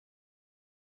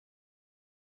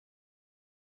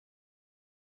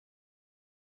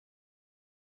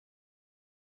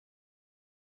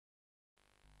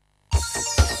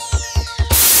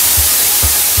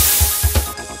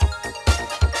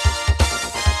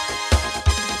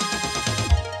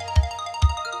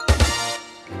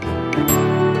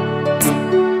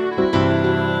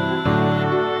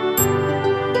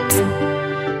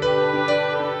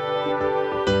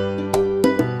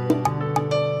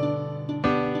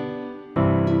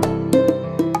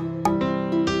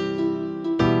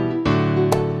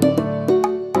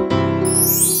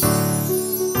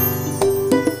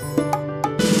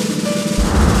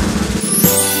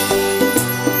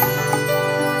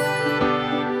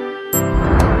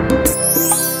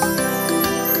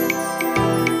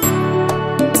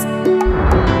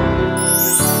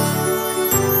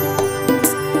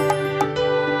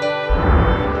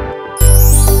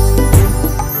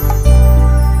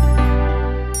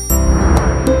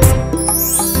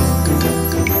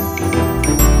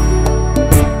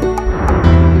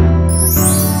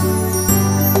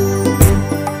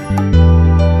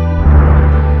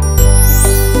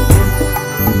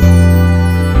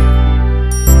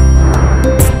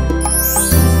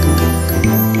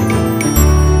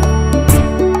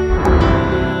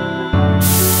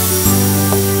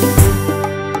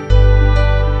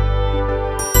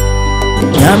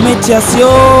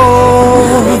tiasio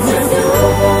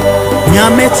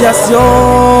Nyame tiasio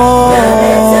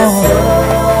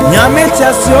Nyame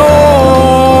tiasio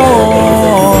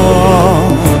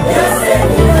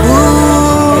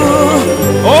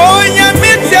Oh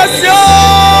Nyame tiasio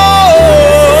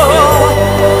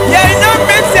Yeah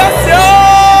Nyame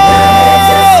tiasio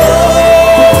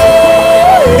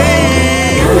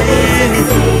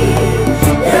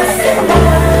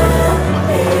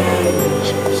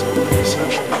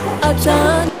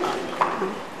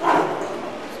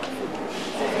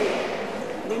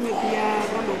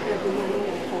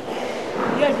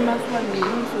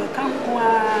Akan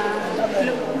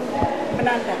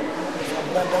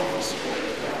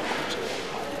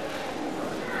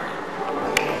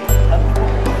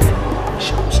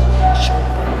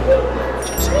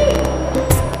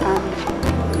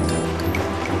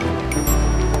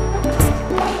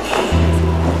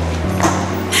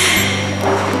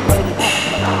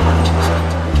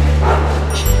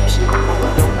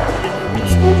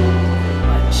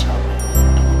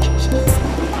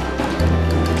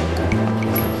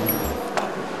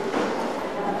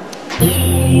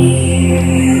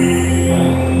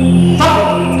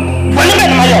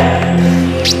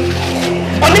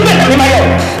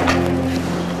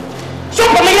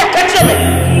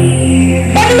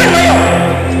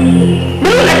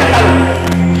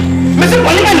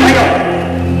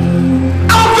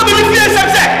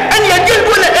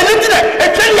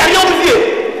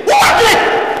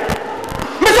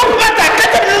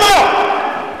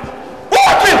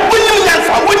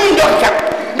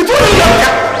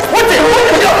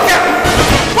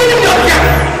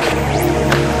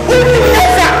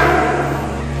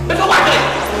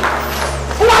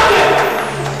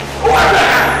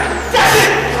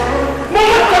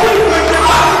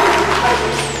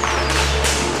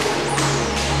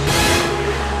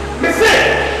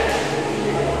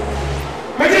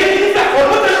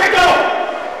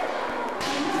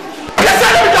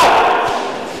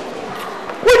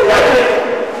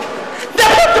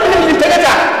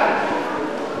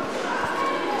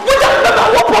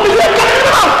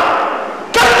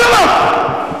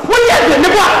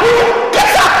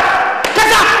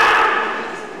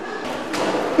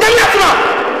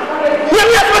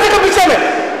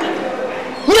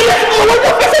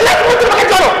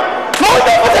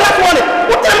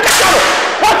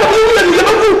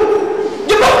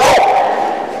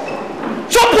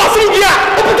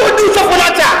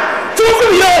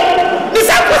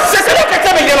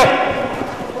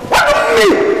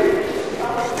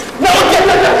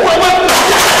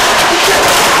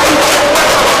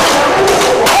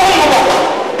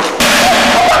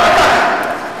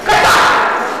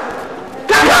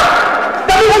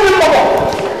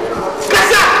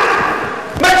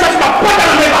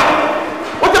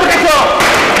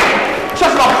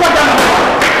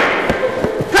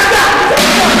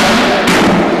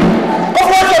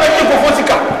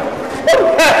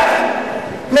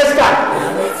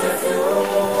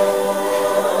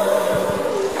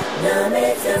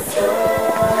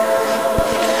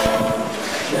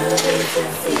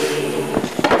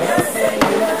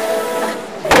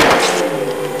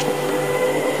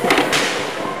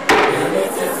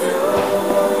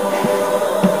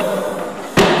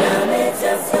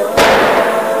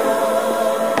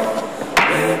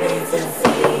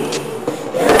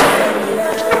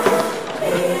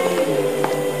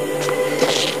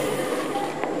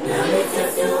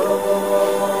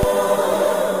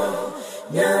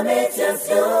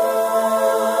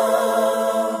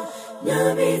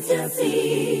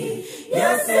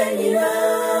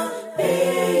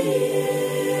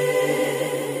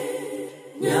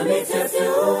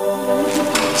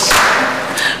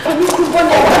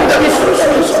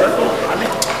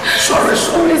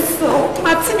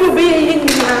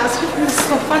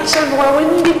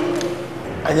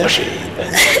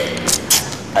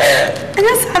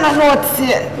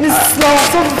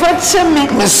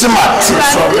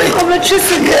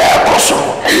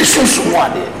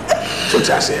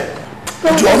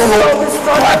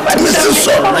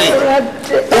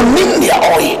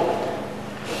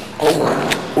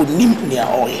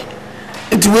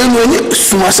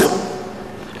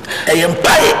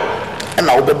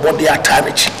body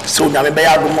attack so Nyame be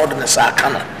ado more than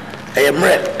Akan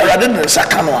emre erade den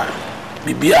sakano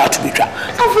bibia to bitwa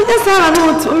afunya sara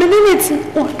no to meneneti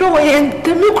odo ye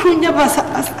ntemi krunya basa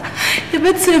ye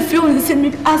betse fi on se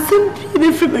mi asem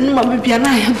be free benu ma bibia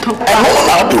na ye to no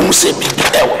na do se bi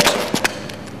ewe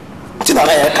ti na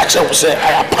ye ka che wo se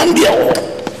aya pande ewo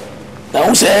na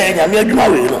wo se Nyame adwuma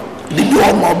we no de bi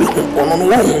o ma obi hu ono no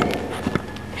wo hu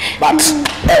but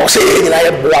o se ye nyina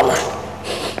ye boa ma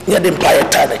near the empire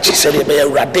time, she said, "You may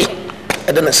have ready."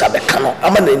 And then I said, "Cano,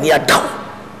 I'm an near down."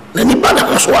 Then he bought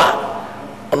a swat.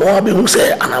 And one who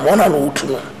said, "And I'm on a route to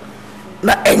know."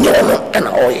 Not any honor and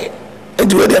oil. And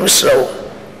do them slow.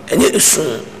 And yet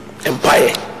soon,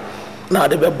 empire. Now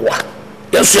the baby.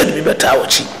 You said be better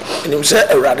watching. And him said,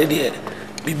 "A rather dear,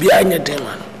 be behind your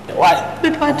demon." Why?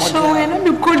 Because so I know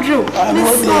the good job. I'm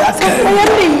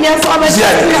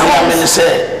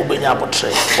say, Ubenya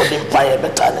portray, or the empire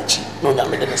better. No,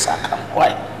 I'm in the Akan.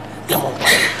 Why?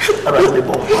 Around the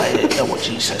bomb, why?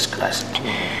 Jesus Christ.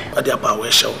 But the power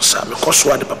shall some because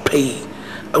what the pay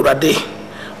already.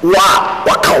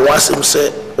 What can was him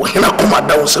say? When I come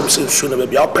down some sooner,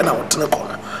 maybe I'll pen out in the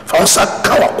corner. Found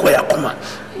Sakawa Koya Kuma.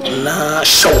 Na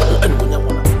show and Bunya.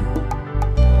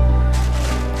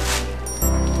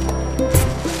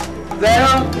 There,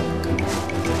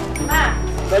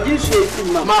 but you say,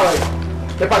 Mamma,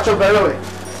 the patch of Barrow.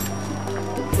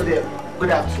 Good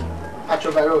afternoon, patch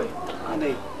of Barrow.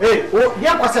 Hey,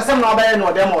 yeah, what's a son of a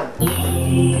no demon?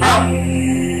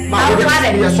 My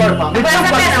father, you're sorry, no,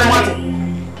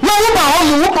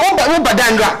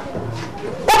 Badandra.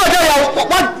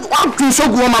 What do so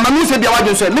go, Mamma? You said,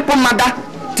 "I said, Nippo Mada,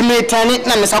 to me, turn it,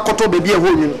 and Miss Akoto, baby, a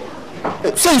woman."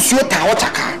 Since you're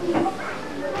Tawaka.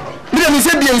 Me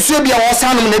say bi ensuo bia wo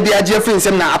san no na bia je free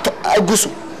nsem na agusu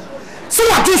se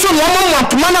wa tu so no mo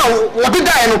ntoma na wo de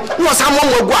dai no wo san mo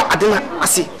agu ade na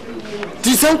ase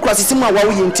ti san kwasi se ma wa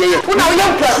wo yintie ye una wo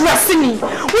yan kwasi ni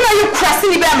una ye kwasi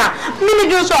ni be ma mi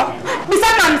do so bi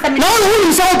san na nsem na wo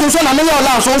ni so to so na me ya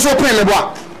ola so pre me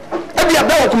bo a bia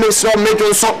ba wo kuma so me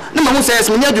do so na ma hu say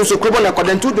me nya do so krobo na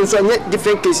koden tu do so nye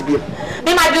different case bi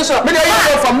me ma do so me dey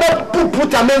go from mo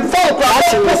put am en for kwa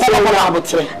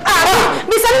abotre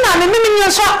mi san na me nyo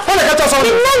so o le ka to so o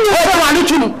wa ni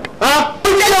tunu ha o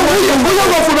ye wo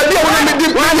go for be dia wona me di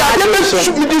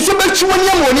me di so be chi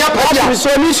wonya mo ni apa dia so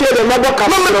ni she de mabo ka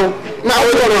so na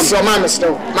o do so ma me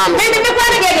so ma me me kwa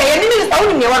de ye ni so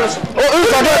ni me wa no so o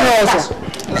so de no so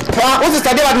what is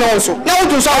that no so na o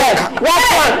to so wa ka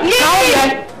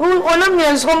o na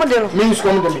me so mo de no me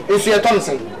so mo de me esu e ton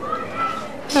say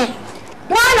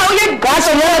why now you got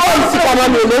so no si ka no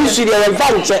me nsu de e va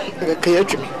nche ka ye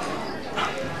twimi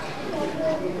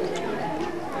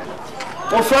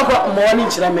o frako mo ni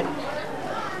nchira me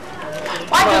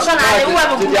what you so na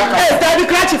we eh that be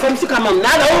crash from sikamam na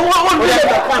na o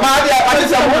ma dia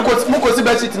atisa mu ko si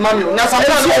bechi mami na sa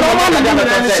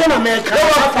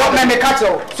na me catch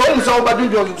so mu so ba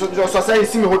do so say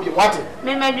si me hobi what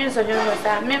me me do so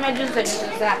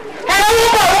sa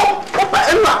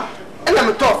ena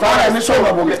me talk fara me so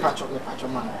ba bo me patcho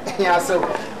man ya so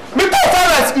me talk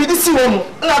fara me di si wo mu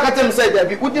na ka tem say da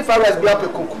bi udi fara bi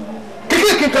apekoku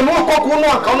kiki kan no koku no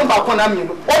aka no ba ko na mi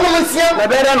no o mo nsia na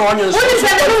be re na onye nso udi se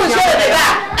de mu so de ba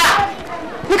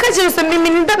me ka je so me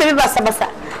ni da be basa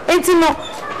enti no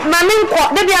ma me nko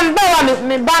de bia mba wa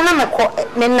me ba na me ko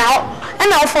me na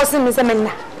ena o force me se me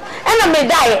na ena me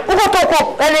dai wo ko to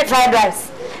ko ene fried rice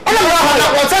ena me wa na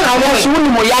na mo shi woni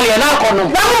mo yale na ko no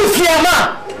ba mu fie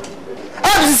ma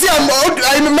I see I'm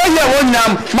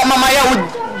Mama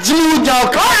Jimmy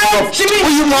Jock.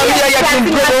 You know, I can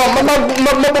go.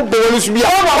 Mama Bones be a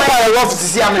rough to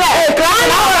see. I'm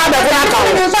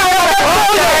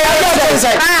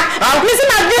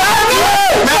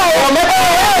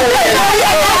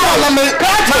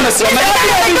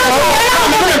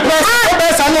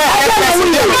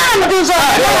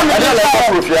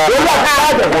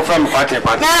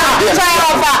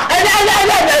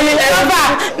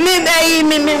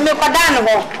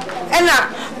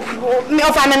me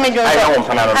offer me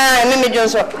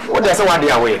Johnson. What does one day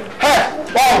away?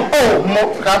 Oh,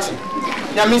 more catchy.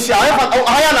 Yamisi, I have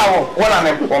one of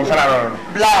them from Sarah.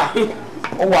 Blah.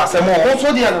 Oh, what's a more?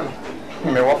 Also, the other.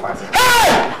 Me offer.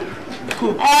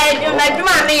 Hey, you like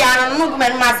money and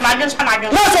movement, my just come out.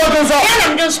 No, so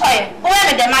I'm just saying.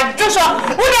 Where them, I just saw.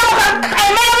 Who I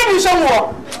may do some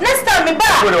more. Next time, me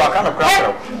back. What kind of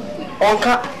crowd? On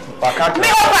me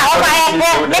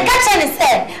over the catcher is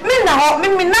said me na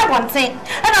one thing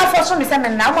and I for me say me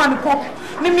na one pop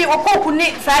me okoko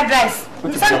ni fried rice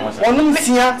onu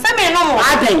nsia say me no mo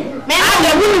aden me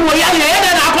aden we mo ya na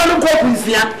akọ no koku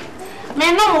nsia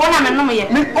me no mo na me no mo ye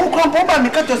me onko ba me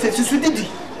catcher say susu didi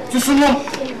susu no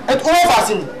et over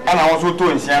sin ana wo so to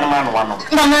nsia na ma no wa no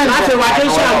na afi wa ke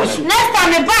so next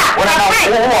time me ba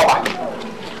ba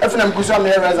efna me kuso me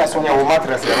reza so ya wo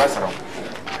mattress ya resro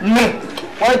me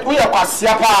we are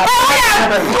kwasia pa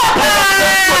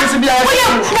this be our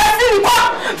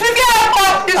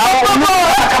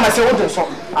come say what so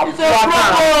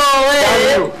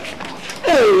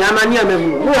hey amani amemu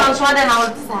no so dey na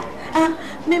what say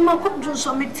Me ma ko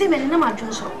Johnson me team and na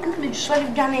Johnson. And me sorry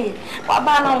Ghanaian. Wa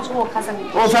ba na so kasa me.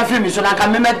 O fa fi mi so na ka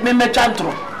me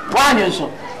chantro. Wa nyen so.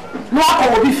 No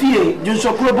akọ obi fie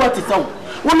Johnson kuro bot so.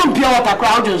 Wonu pia water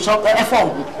crowd Johnson e fo.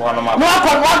 No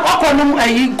akọ no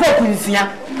ayi koku nsia.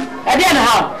 E de na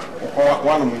ha.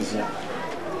 Wa no nsia.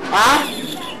 Ah?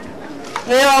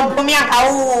 Eu comi a cau,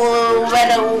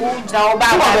 era o já o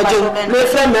bairro. Meu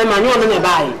filho mesmo, não é meu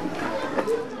pai.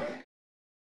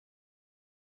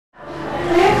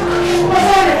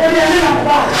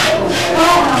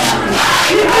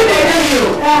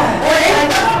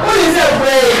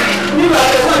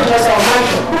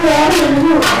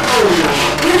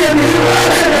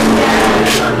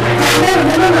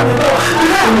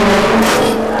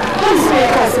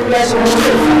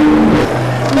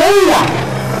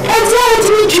 It's all to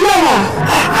me, Jumana.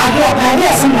 I got my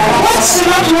lesson. What's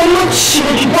not much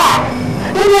you got?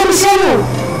 The name is you.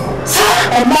 Sir,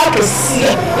 and Marcus,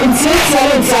 and Tilly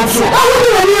and Sansa. I will do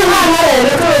a new hand.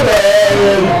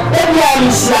 Let me have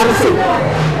you something.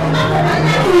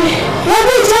 What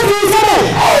did you do?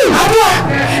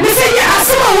 They say, yeah,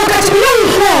 someone look at you.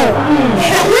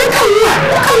 Look at you.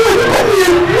 I'm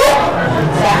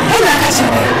not catching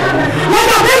it.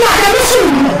 I'm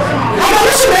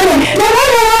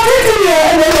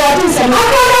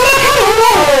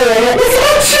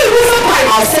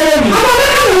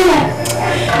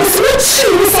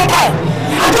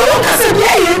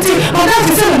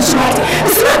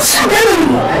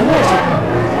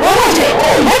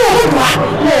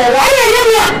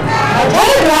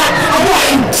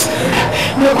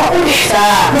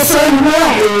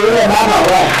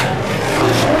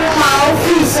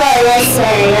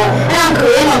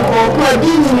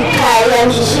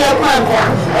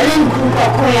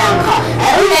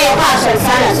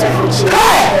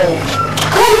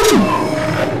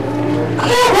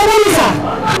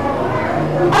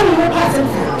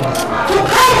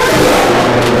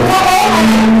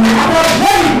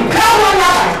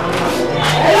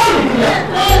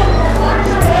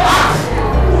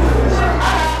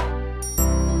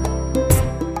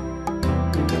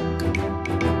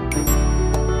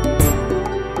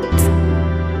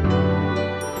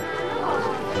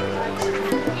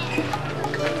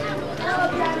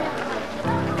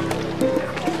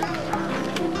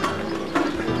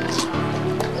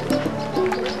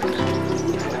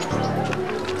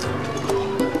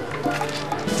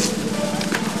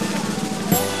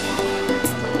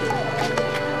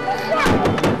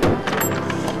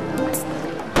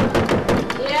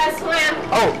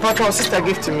Your sister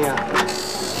gave to me.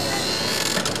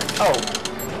 Oh,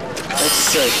 let's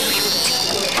see.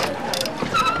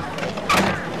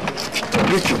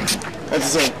 Let's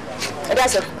see.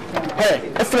 That's it. Hey,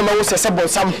 if you know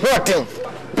some hurting,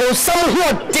 but some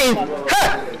hurting.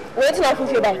 Wait till I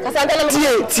feel you back. Because I'm telling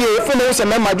you, if you know some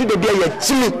member do the beer,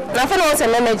 Jimmy. Nothing else,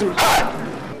 and member do.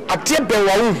 I tell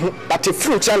you, but if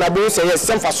fruit and I will say yes,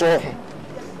 some for so.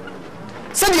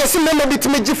 Said yes, member bit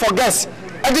me for gas.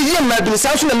 At the year, maybe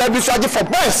something may be charged for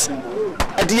boys.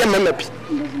 At the year, maybe.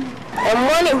 And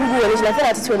money who is nothing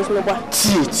at 20.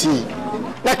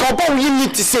 Like a boy, you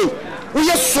need to say, we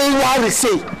are so wild to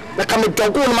say, like I'm a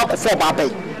dog on my for Baby.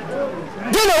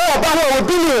 Then all about what will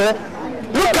be here.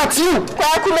 Look at you.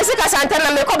 Asante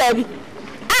and make a baby.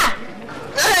 Ah!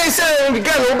 I say, the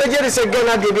girl over here is a girl.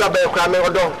 I give you a bear crime or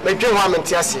dog. Make you harm and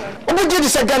Tiasi. Over here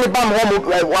is a gun bomb home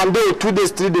 1 day, 2 days,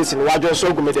 3 days in Wajo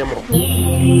so good with them.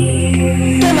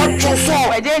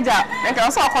 I did that, and I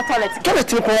saw a toilet. Can I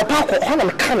take a park on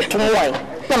a can to wine?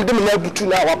 I'm doing a bit too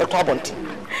now about Tobont.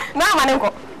 Now, my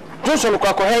uncle. Just on the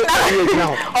crack now.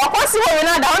 Of course, you are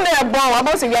not down there, bomb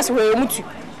about a yes, we meet you.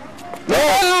 No,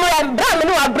 I'm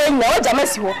bringing no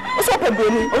Jamaica. What's up, a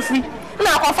brain or free?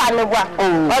 Now, I'll find the one.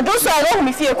 Or do so, I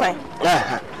don't feel quite.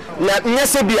 Not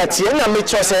necessarily at the end, I make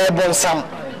choice a bon sam.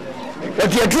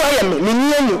 But you're drying me,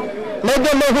 no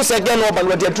know who's again over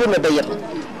what you're doing about it.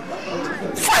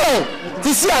 Fine!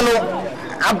 This year, no,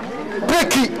 I'm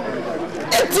breaking.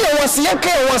 It was young,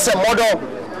 was a model.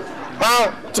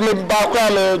 To me,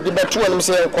 background, the better one,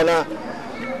 say, Kona.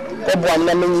 I'm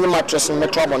not many mattress in the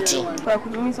trouble.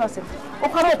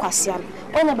 Opamo Quasian,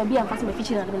 only baby and pass my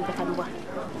feature in the family.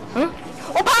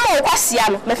 Opamo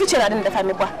Quasian, my feature in the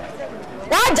family.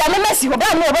 Why, Jamie Messi, who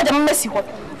don't know about the Messi.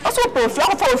 Also,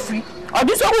 flower for free. Or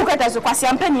this one who got as a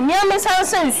Quasian penny, Nyame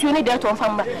sense you need that one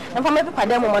from my papa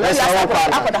demo.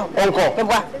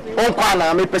 Uncle,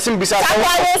 I'm a person beside I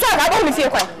don't feel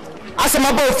quite. As a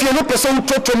mother of you, no person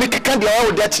to make a candy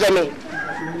all that.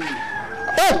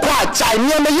 Oh, quite. I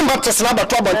never you mattress about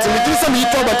trouble till you do some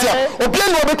trouble here. Or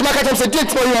plain over to market and say, did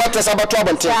for you mattress about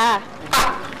trouble.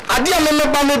 Adia me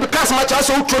ba me because much as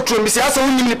trotro me say as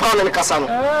won ni pa no kasa no.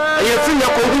 Aye fi nya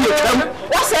ko hu ye twam.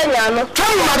 What say nya no?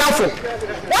 Twam madafo.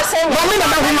 What say no me na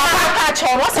ma hu ma ka cho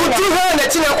what say? Uti ho na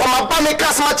ti na ko ma ba me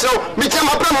kasa ma kire me je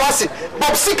ma bra mo ase.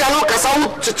 Bob sika no kasa hu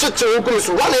chichichi hu ko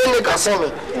so wana ye kasa me.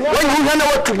 When hu na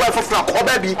wa tu ba fofra ko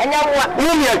ba bi. Anya wo.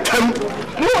 Wo me twam.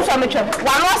 You so me twam.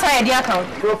 Wa no say e di account.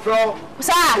 Fofro.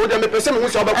 Sa. Wo de me pese me hu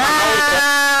so ba kwa na wo.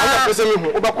 Ana pese me hu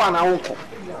wo ba kwa na wo ko.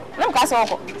 No ka so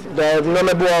ko. The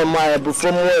number my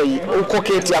from way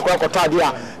ukoketi akwa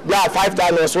dia there are 5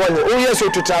 times one oh yes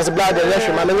to transplant the left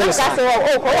man no say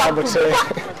oh ko say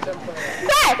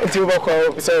you go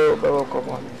so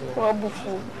ko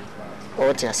bufu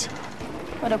what yes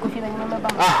oda kofi na nyama ba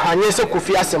anye se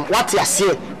kofi asem what yes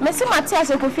me se mate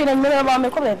ase kofi na nyama ba me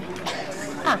ko bebe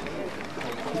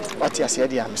what yes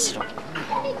dia misro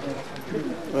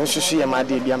no susu ya ma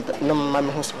de bia no ma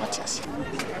me ho so what yes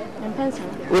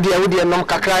Udi nom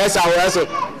kakra yesa wo yesa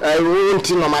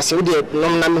wonti nom ase udi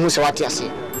nom na me hu se wate ase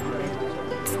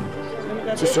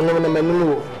susu nom na manum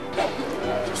wo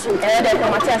de ko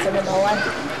mate ase be ba wa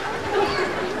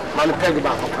man peg ba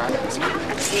ko kra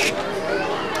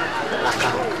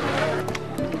Akan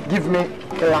give me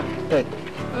killer peg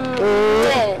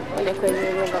de ko ni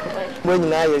ba ko when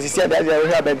na yes see that there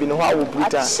we have baby no how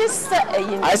bruta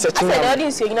I said to you dey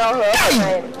so you know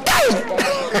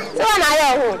so na ya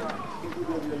ho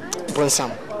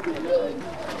Bonsam.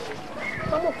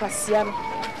 Como passear?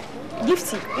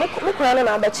 Gifty. Me ko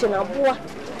na abachi na boa.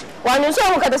 Wa nyu so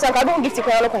mo ka desa ka don gifty ko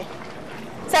na ko.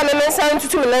 Sa me mensan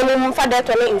tutu me na mu fa de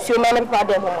to na nsuo me na pa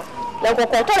de ho. Na ko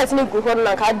ko toilet ni gu ho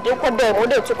na ka de ko de mo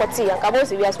de tu ko ti ya ka bo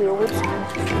se wi aso yo wutu.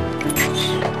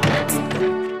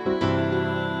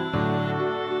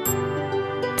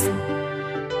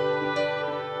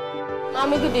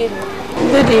 Mami, good evening.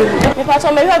 Good evening. If I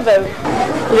told me you're very.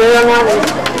 You're not very.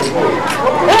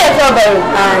 You're very.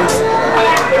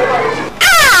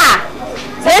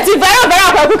 Say it's very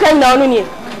I could come down on you.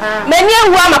 Many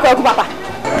who are my papa.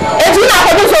 It's not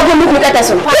a good so good look at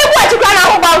us. What you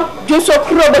can about just so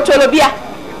cruel but Cholobia.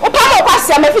 Opamo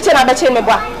pass a feature of the chamber.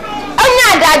 I'm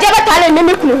not telling me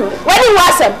when he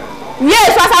was him.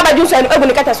 Yes, what about you and open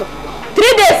the catastrophe. 3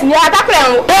 days ni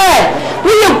atakran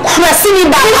we you crossing me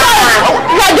back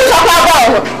you do so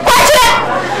about kwache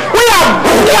we are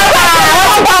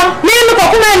me ko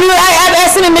kuma ni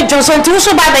asini me Johnson tu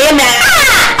so ba be me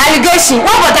allegation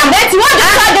what but am bet what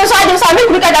so me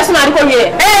kuka da so na ko wie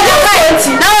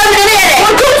na wo me ne yede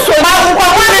wo tu so ba ko ko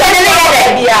me ne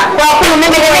yede bia ko ko me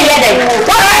ne yede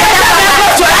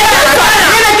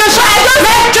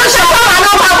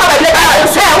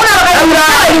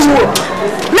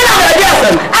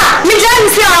me just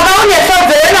see about your so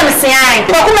very no say ai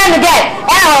ko kuma me get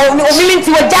o mi minti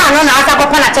wo ja no na aka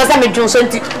papa na chose me Johnson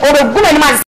ti o be guma ni ma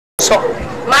so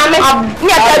mama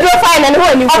ni ata do fine na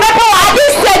ho ni o be ko wa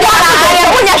this say ja na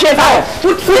ho nya hwe fa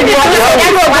futu ni o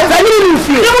ba ni ni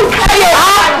fi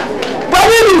ba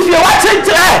ni ni fi wa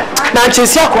chentre na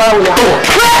chesi akwa wo ya o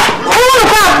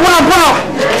ko bona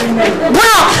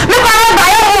me ba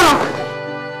yo mo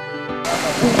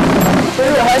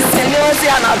Seigneur, c'est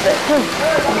un appel.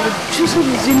 Je suis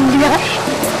une lumière.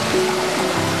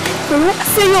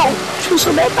 Seigneur, je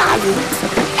suis pas parlé.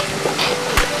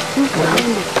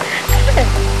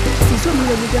 Si ça me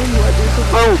le gagne,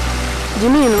 oh,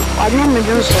 dis-moi, on va me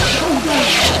dire ça.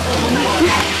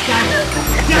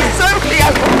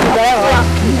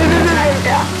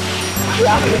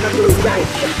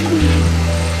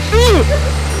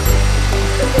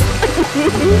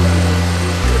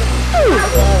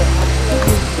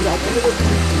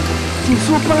 Tu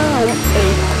ne pas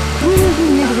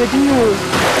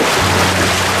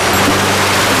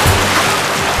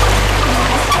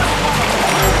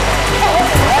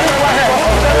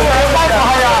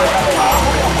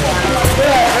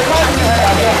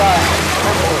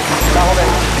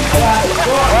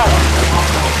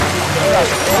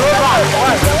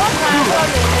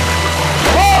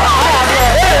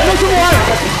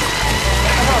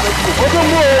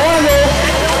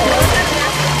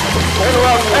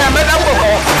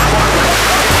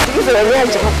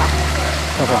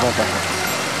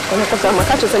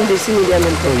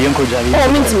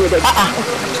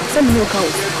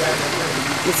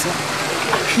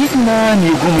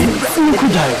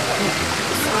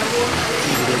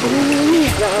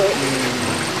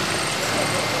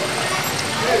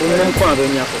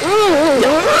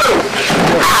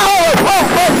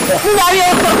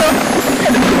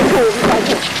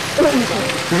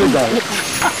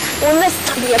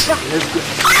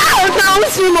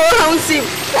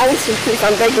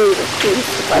I'm begging you, please.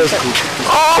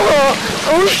 Oh,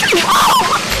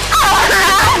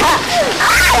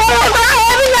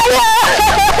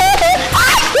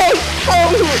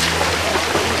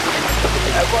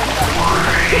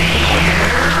 You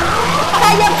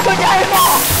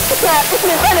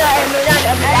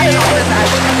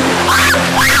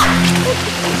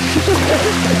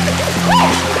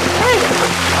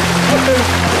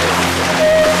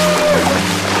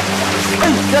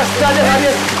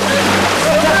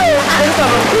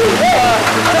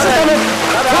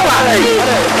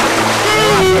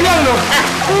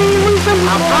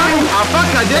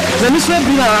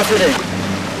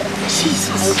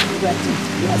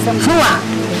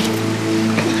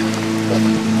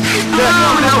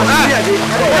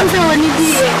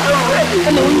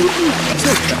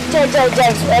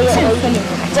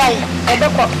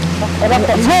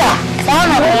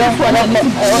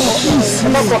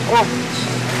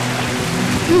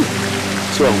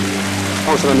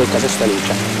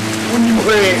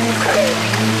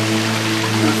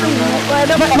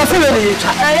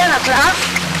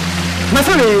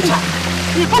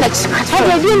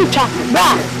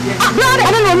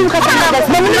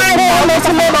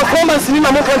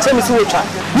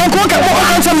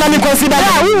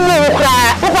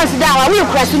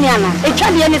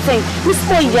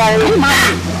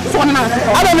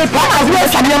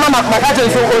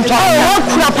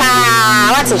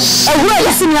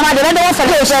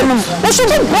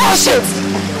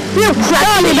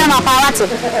cry me down a party.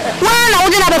 When I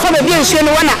wouldn't have a baby and she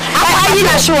knew one. I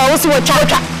didn't show I was with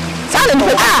Chaka. Silent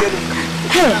with her.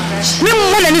 No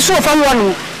more than you saw from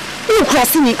one. You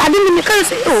crossing me. I didn't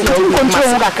because you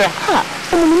control that crap.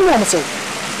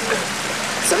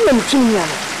 Someone came here.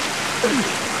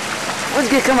 What's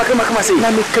going to come and say?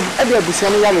 I make a baby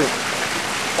Bushani Yami.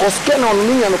 Or scan on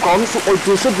me and a comes or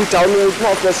to should be down here.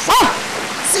 Not less.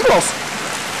 Serious.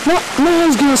 No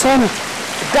one's going to say me.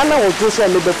 Ghana will do so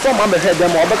before I'm ahead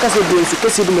them or because of being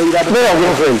supposed to be made up. They are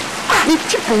your friend. You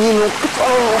keep me, you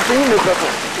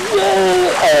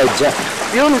Jack.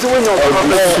 The only way you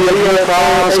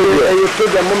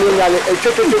put the money in a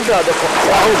chicken to the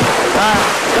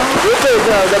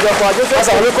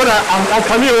I'm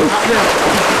coming.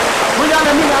 We got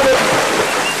a minute.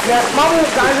 Mama,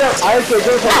 I could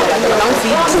do something.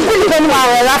 I'm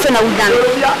laughing at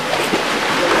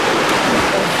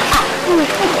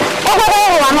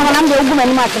I'm the woman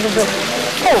much of the book.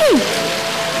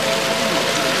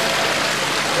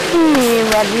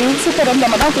 Rabbi, sit on the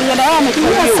mouth of your arm.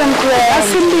 Yes, some grass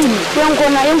in me. Don't go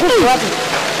now.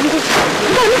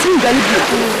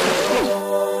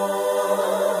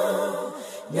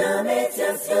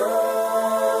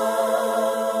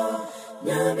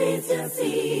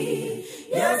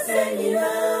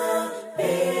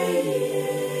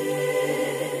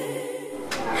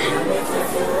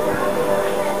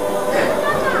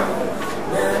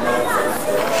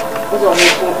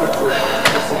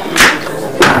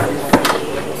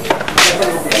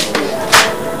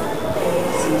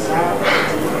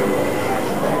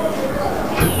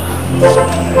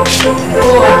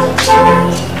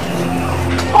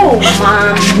 Oh,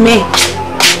 mommy.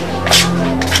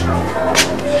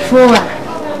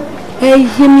 Hey,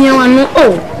 hear me one.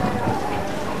 Oh,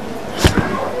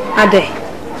 Ade.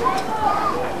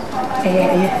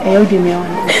 Hey, give me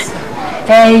one.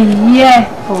 Hey, yeah.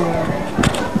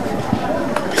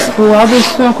 Oh, I'll be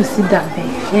so to see that,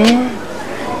 baby.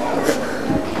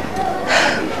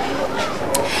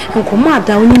 And come out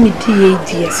down in the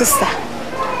dear sister.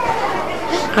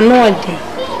 I know a day.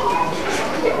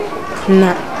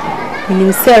 Na,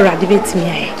 when Sarah debate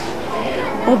me.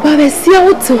 Oh, Baba, see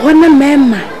out to one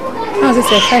member. I was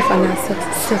 5 and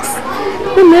 6.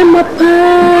 Remember,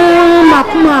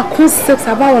 I could 6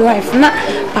 about life. Not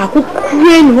I could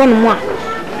create one more.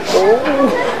 Oh,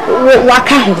 what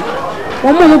can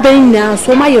one more being now,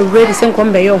 so my ready send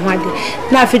come by your one day.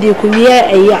 Now, if you could hear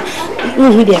a year,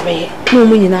 you would have no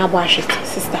money in our wash it,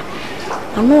 sister.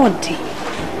 I know a day.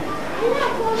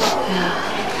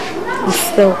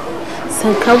 So,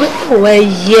 some cover away,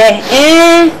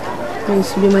 yeah,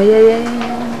 Must be my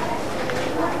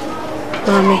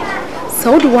Mammy,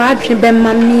 so do I dream Ben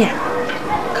Mamma.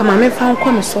 Come on, I found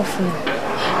come soften.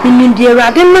 Meaning, dear,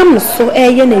 I didn't so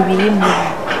a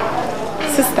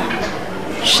sister.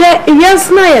 Share yes,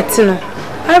 Niatino.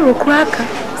 I will crack.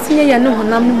 See, I know her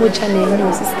name, which I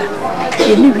know, sister.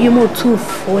 You leave you more too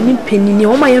for any penny.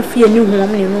 Oh, my fear new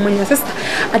woman, your sister.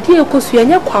 I dear, cause you are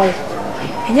your cow.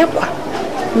 And your quack.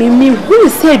 Me, who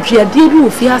said you are dear,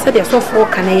 if you have said yourself for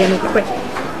Ghanaian crack.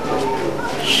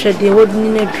 Shed the old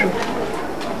Ninedru.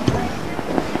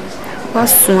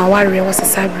 Was soon a warrior was a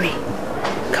sabri.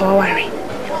 Kawari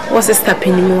was a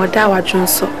stepping in more dower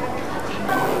Johnson.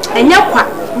 And your quack,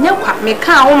 me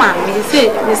car woman, me say,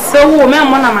 Miss so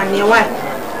woman, one of my near wife.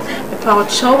 If I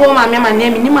would show my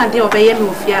name in my day of a year,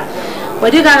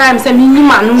 What did I say?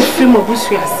 Minimum film of which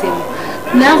we are saying.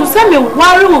 Now, some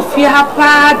worry will fear her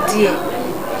party.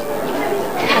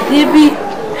 There be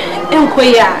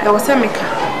inquire, I was a maker.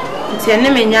 It's a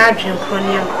name in your dream,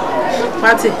 Cronium.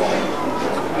 What's it?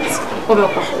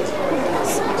 Overcome.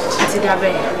 It's a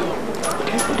dabby.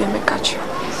 Make catch you.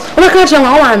 Overcatch you,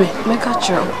 how am I? Make catch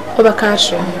you.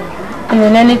 Overcatch you. And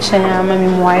then any chain, I'm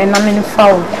in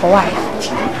foul.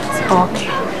 Okay.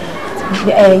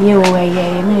 You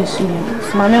means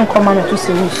my name come on to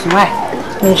see which why.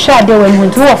 Me shall do when we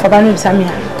do for Banu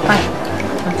Samia.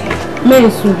 Okay. May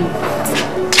soon.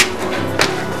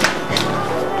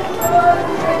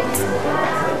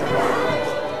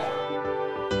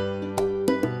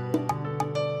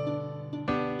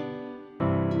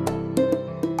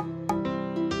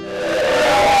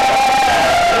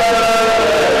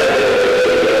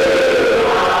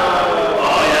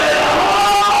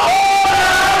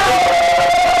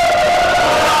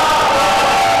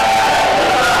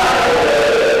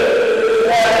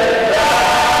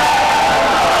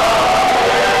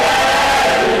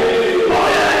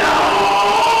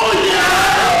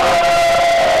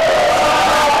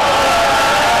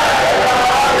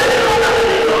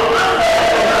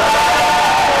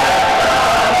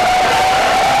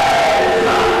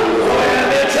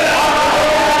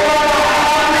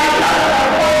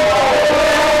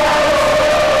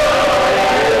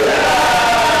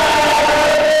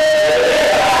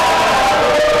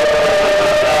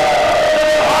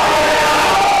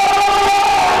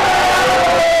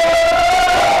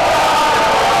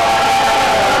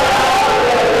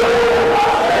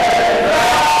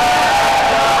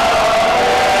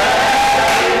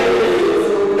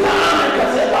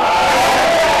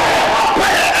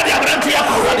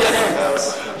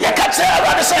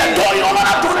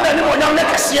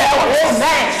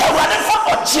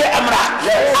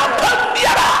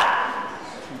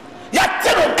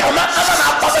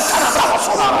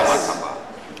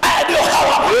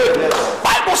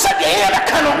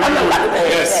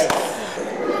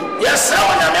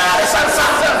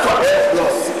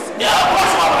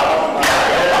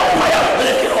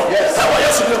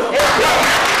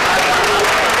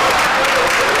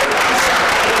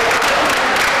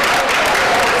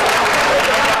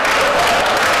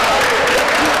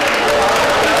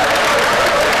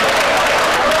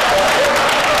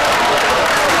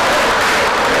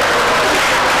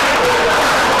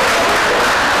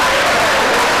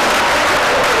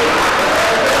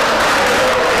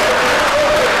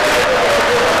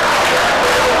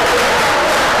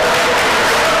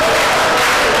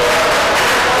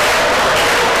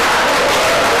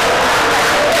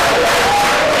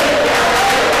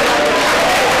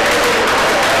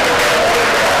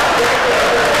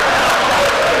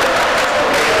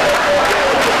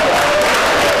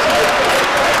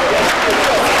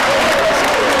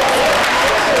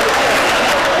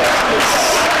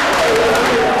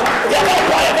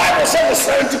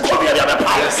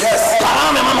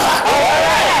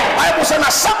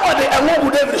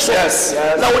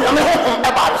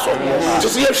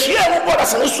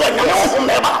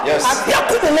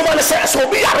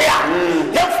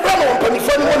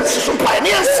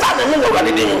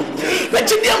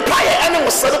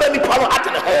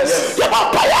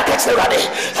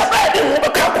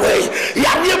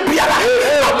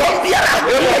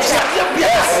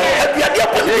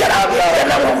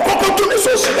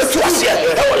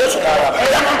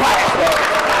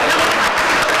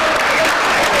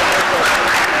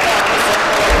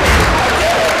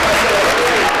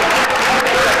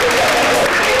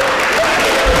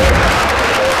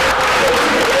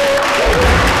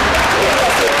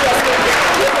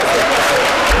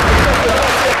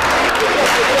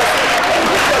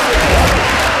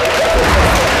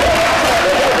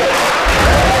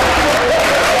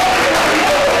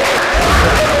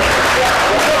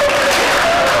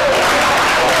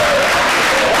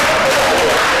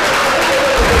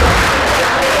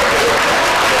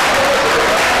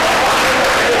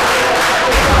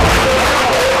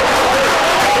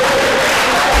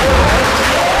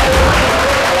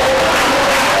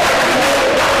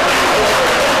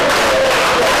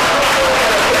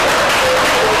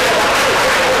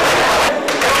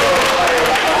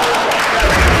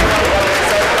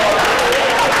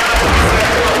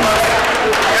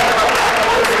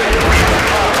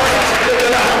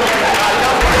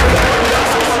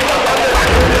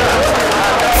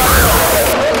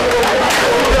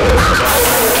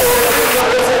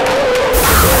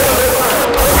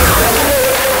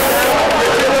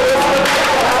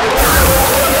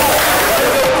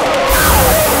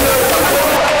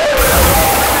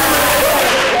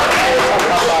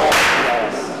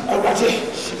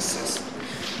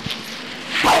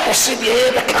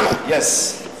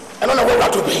 Yes. I don't know where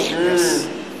to be.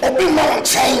 Obi no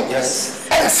chain. Yes.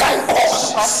 And sign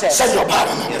call. Send your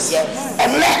pardon. Yes.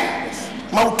 And then,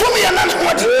 Mautumi and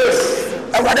what?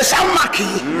 I want the sound marking.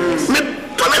 Me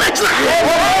dominate.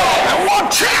 I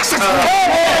want chance. I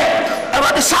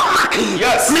want the sound marking.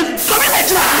 Yes. Me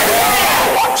dominate.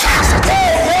 I want chance.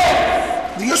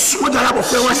 Do you see what I have of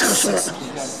friends?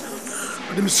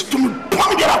 Let me see to me.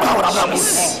 Point your power.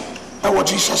 I want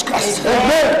Jesus Christ.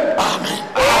 Amen. Amen.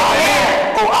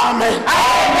 Amen. Oh, amen.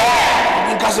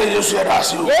 Amen. Because you said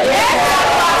that's you.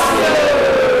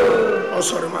 Oh,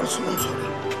 sorry, man. I'm sorry.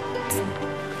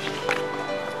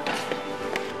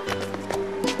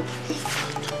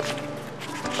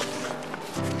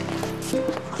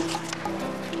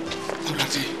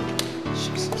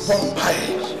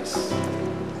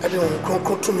 I didn't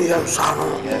come to me and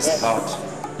sorrow. Yes, Lord.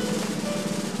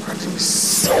 I didn't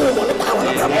so the power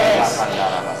of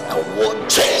God.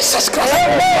 Jesus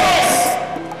Christ.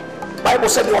 Bible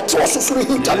said you are too soon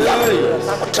to hit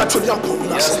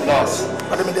Yes, Lord.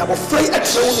 But I mean, they are afraid at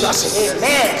so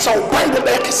Amen. So Bible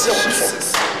back is so.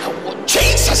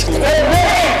 Jesus. Amen.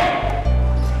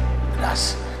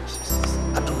 That's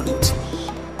I do it.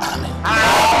 Amen.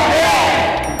 Amen.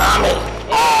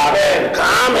 Amen.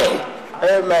 Amen.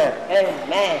 Amen.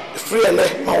 Amen. Free and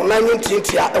my online team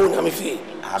I own me free.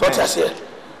 So I say,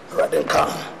 rather than come.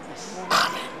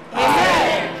 Amen.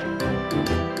 Amen.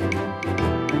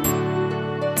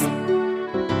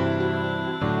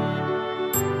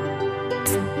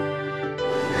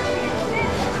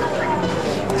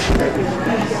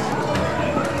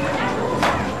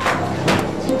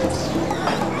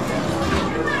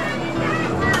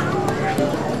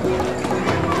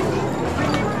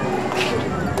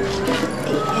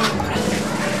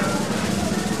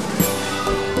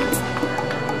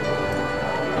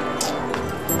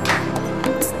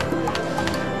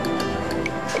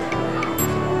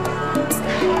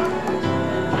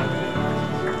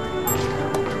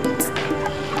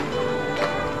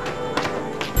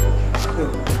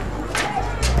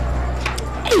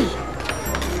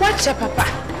 Papa.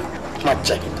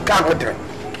 Mache, can't go there.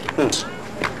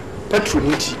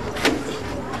 Petroniti.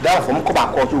 Therefore, Mkoba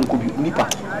called you Nipa.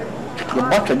 Your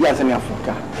butler, the answer me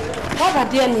Africa. What about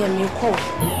the enemy you call?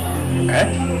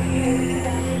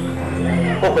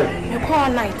 Okay. You call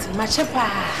night, Machepa.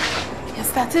 You're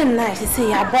starting night, you say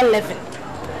you're about 11.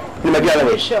 You may be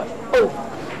away. Sure. Oh,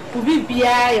 we'll be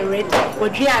ready.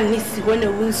 What you are missing when a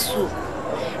wound so.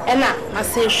 And I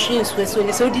say, she's with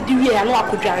so did you? I know I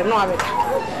could drive. No,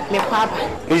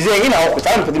 is there in our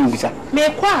time for the movie?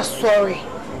 Make quite sorry.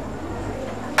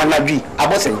 And I be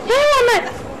about saying,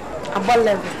 about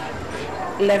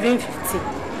 11:15.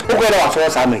 Okay, I saw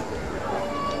something.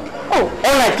 Oh,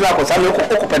 all night clock was I'm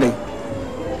opening.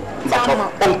 But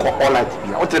uncle all night.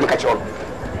 What did I catch on?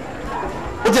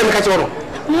 What did I catch on?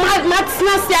 Matt's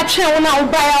not the action now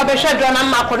by our shadow and I'm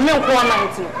not milk all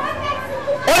night.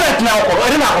 All right now, I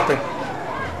didn't happen.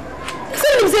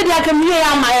 Somebody said I can hear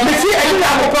my own. See, I didn't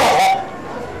have a problem.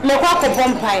 No walk of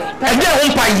vampire. And then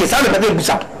one pie is out of the baby.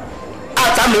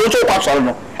 After I'm also quite sorry.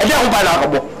 And then one pie out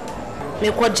of book.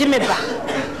 Make what Jimmy back.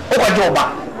 Oh, I do back.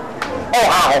 Oh,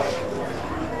 how?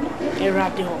 A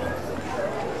radio.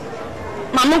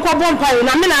 Mamma called vampire.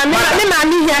 I mean, I'm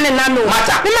here and I know.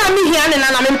 Matter. I'm here and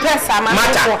I'm impressed.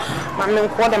 Matter. Mamma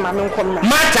called them. Mamma come.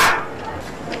 Matter.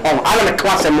 Oh, I don't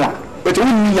class them one. But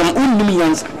only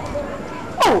answer.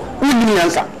 Oh, only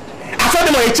answer. I saw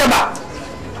them on a chaba.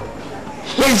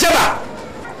 When chaba.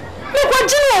 Look what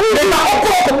you know. They are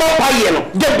all about by you.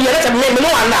 Get the rest of me, no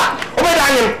one now. Over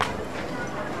there.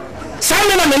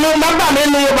 Simon and no mamma,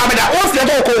 no mamma. What's the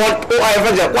dog or I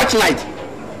watch night?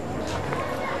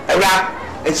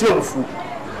 It's no fool.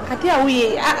 I tell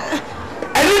we. I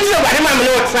didn't know what I'm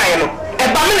trying. A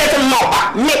baminate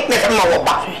make them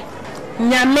more.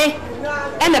 Nyame.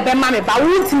 And a bemame, but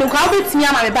won't you go with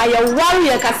Nyame by your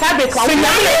warrior Casabe? We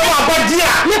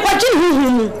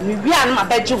are my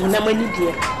bedroom when we need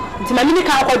you. To my mini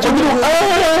car or Joe.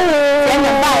 And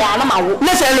a buy animal.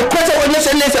 Listen, the question when you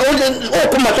say, listen,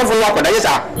 open my phone walk. Yes,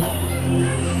 sir.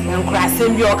 And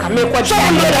crossing your can make what you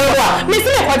want. Miss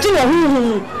Virginia,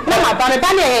 who my banner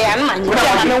and my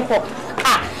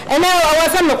and now I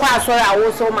was on the class where I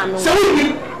was so my so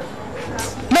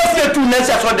let's get 2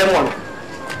 minutes for them one.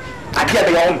 I get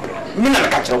the own. Me not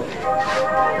catch up.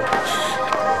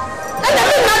 And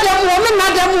I'm not a woman,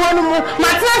 not a woman.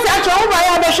 My class at all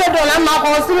by the shadow and my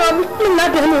horse.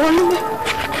 Not a woman.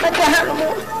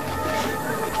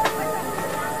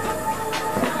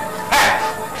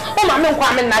 Oh, my man,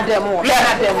 come in that demo.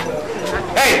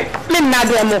 Hey, not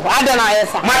demo. I don't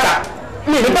know. Matter.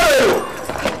 Me, the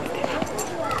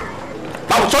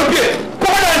I'm sorry.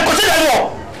 Come on and consider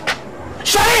more.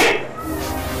 Shari!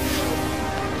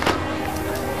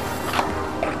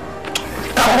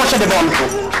 Now, what's the bomb?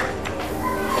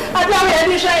 I don't have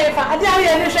any shame. I don't have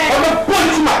any shame. I'm a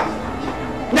policeman.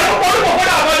 Now, what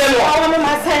about them? I want to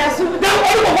say, now,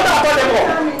 what about them?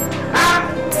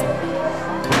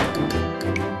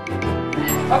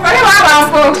 Okay, my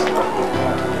uncle.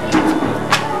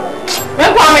 When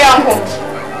come my uncle?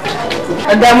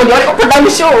 And then we don't put down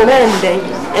the show, then.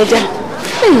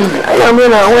 I am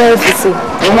in a way to see.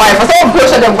 And why for so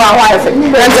push them for a wife?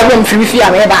 And them free fear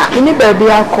me back. You need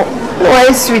baby, I call. Why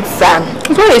sweet son?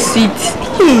 Very sweet.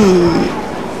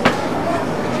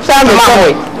 Sound of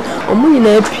boy. Oh, we in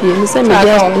a pin, Miss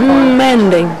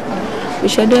Mending. We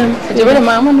shall them. You really,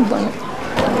 my money.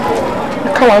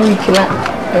 Come on, we kill her.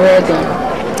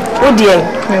 Oh dear,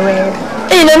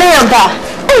 hey, no,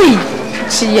 hey,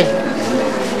 she,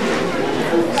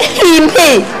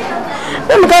 hey,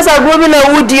 because I grew in a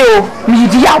wood, you,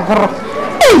 media,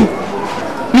 hey,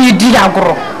 media,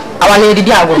 our lady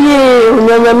Diago,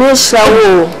 yeah, Miss Shaw,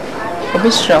 a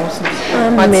bit strong,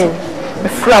 amen, the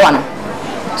flower,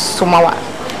 Sumawa,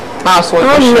 mouse,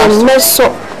 so,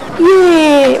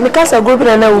 yeah, because I grew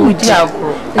in a wood,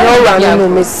 no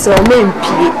one is so mean.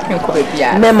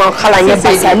 Memo calling your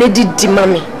best. I needed the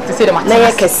mommy to say the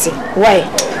Mayakasi. Why?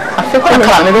 I feel like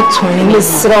I'm a twin. Miss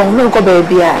Strong, no go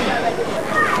baby.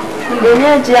 The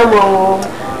near Jamo.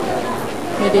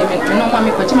 Maybe no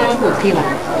mammy could you pay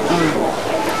one.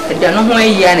 If you're no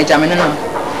way, and a Jamino.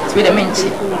 It's with a minty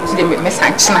to the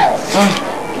message.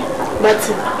 But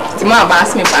the mom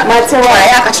asked me, but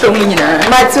I actually mean,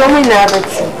 but so we never.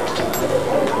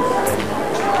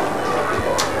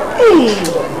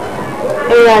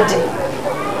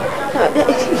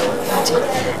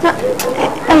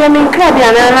 I am in Crabia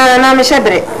and I'm a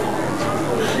shepherd.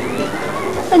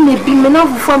 And they be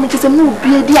enough for me to say, no,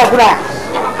 be a diagram.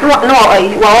 No,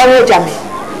 you are already jammy.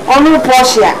 Or no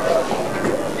Portia.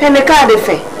 And the card of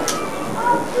it.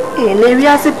 And we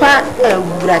are separate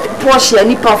Portia,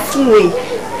 Nipper Fui.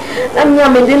 And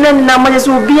Nyame didn't know what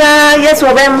will be a yes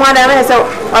or then one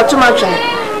or too much.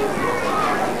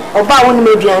 Or bow when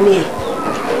maybe I need.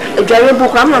 A driving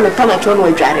book, I'm not a panatron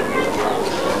with driving.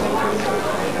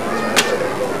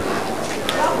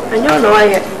 And you know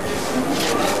I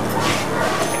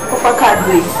can't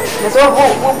wait. There's all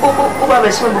over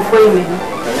the swim before me. I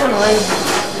don't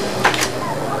know.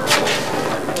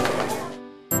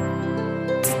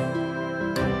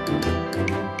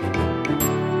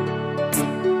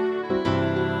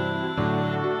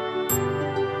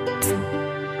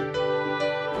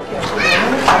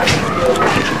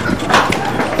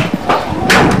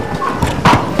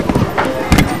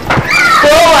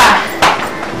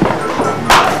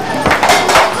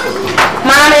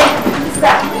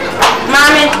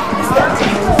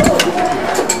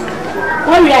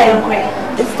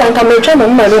 I'm trying to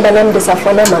manage and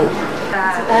disappoint a man.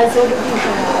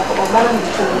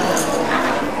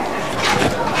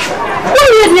 What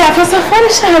is there for some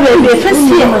furnish our first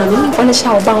year, man? Furnish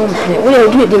our bound. We are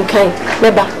doing kind.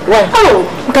 Never. Why? Oh,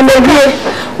 can they be?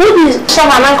 We is some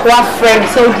like our friend,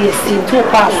 so dear, see, 2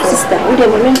 parts, sister. We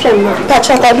don't mention touch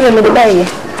up. I do the day.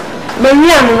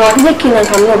 Marian, not making and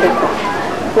come over.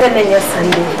 When they are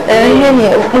Sunday.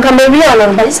 Come maybe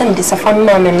on by some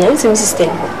disappointment, mamma, and some sister.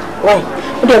 Why?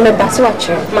 We don't make bass watch.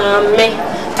 Mammy,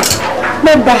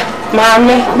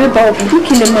 Mammy,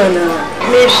 looking the man.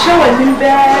 May show him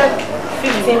back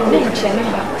 15 minutes.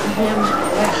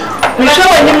 We show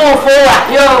him more for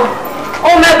yo.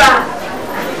 Oh, member.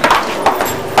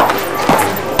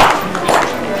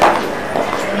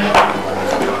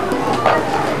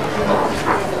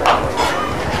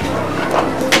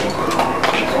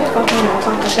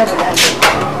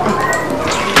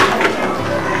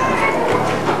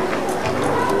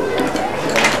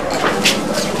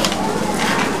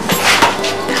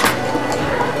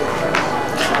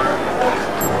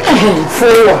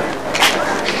 Four.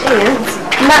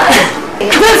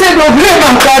 This is no blame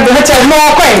on God, but it's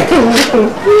more quaint.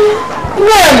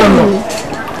 Well,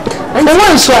 and the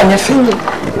one so I feel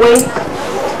wait,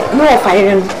 no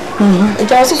fire.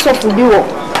 It also so to be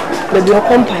but you are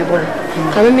compatible.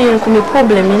 Come me and come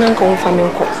problem in and come from your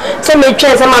call. So, may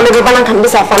try some other banana can be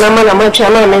a phenomenon. I'm not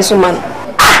trying to mention man.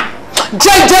 Ah,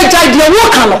 Jai, dear,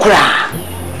 walk on the cry.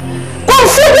 Go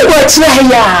for the words here.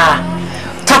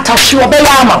 Tata, she will be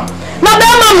lama.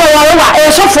 Madame, no,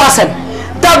 so frozen.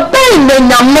 The bain may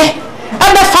Nyame,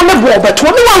 and the family boy, but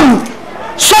 21.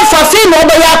 So for seeing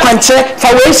over your country,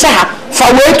 for way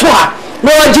for way to her.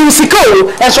 No, juicy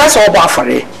coal, as was all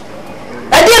buffering.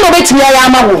 I didn't know it.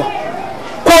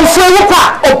 Confirm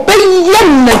what obey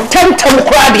yen and 10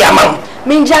 crabby among.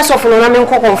 Minja so for na me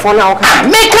nko konfo na oka.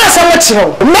 Me ka sa mo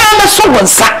chiro. Na so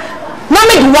wonsa. Na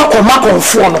me di wa koma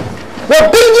konfo no. We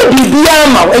binye bibia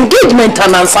ma engagement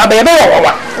anansa be be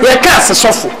wo ye ka se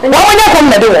sofo. Wo nya kom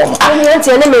na de wo.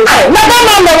 Anti na me nko. Na ba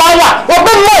na wa wo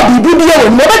be mo bibia wo.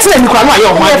 Mo be tena mi kwa no aye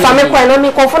o ma. Me fa me kwa na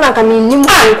me konfo na ka me nim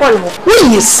nko no.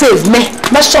 We save me.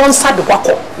 Me so nsa de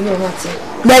wako.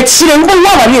 Na chire ngo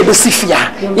wa na be sifia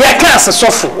ye ka se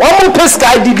sofo wo mo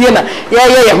pesca didie na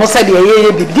ye ho se de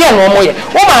ye bibia na mo ye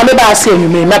wo ma me ba se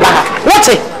anwume me ba ha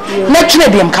wote na twene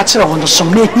de mka kire wo no som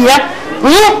na hia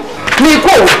ni ko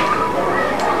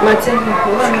Mate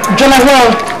jona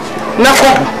ho na ko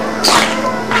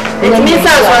it means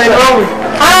I was wrong.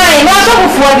 ai na so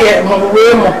fu de mo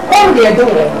we mo ko de do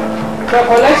wo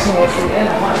collection wo se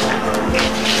na ma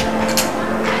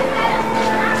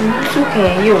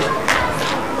okay you.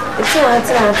 It's not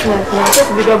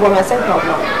just be double myself out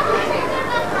now.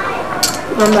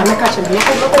 I'm not catching me.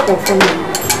 I'm not going for me.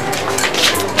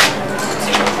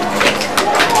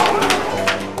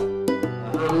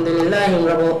 Alhamdulillah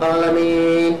Rabbil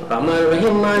Alamin Rahman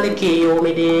Rahim Maliki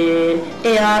Yawmiddin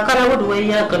Iyyaka na'budu wa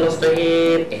iyyaka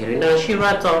nasta'in Ihdina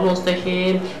siratal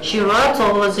mustaqim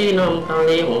Siratal ladzina an'amta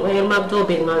 'alaihim ghayril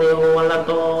maghdubi 'alaihim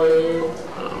waladdallin.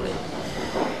 Amin.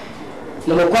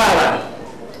 Nomor qual?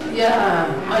 ya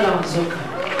malam zuka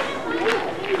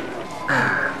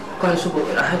Kwansu ko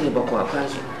ahadi ba ko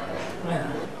kwansu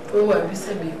o wa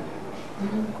bisabi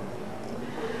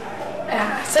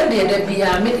sabe da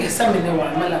biya me ke sami ne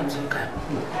wa malam zuka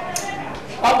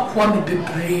akwa me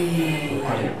bebre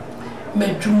me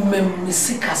dwuma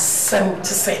misika sam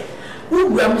tse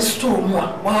wura me store mu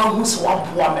a wa hu so wa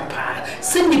boa me pa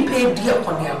se ni pe di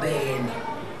akoni abeni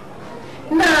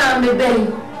na me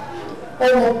ben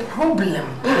o problem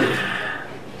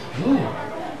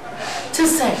to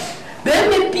say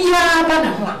baby bia ba na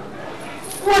ho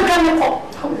wo ga me ko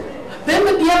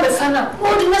baby bia be sana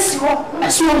wo di nasi ho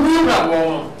nasi ho mi ra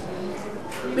wo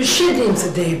be shedin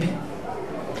today bi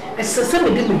esa se me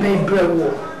di me ben bra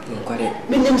wo kware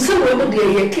me nim se wo mo de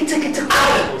ye kitikiti ko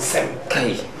sem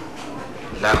kai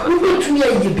la wo be tumi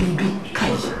ye bibi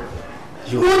kai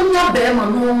yo nya be ma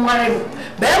no mare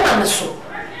be ma ne so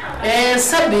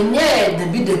sabe nye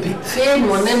debi fe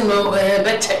no ne no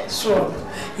beche so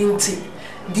inti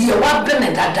die wa be ne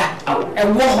dada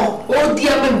wo ho o die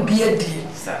ma bia die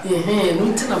no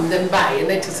inti na mden ba ye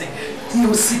na tse die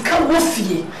osika wo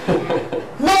fie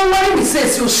no wari mi se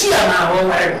si o shia na ho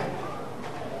wari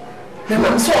ne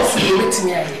ma so so ye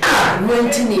metimi aye no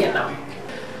inti ne na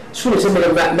suru se me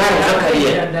ba na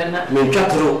zakariya me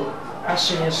twatro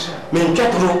asheyeso me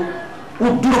twatro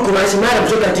uduru ko ma si mara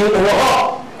zo ka ti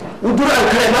wo udura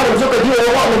ankara maram zoka di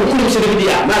o wa mo kundu se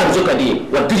bidia maram zoka di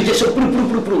wa dirje so pru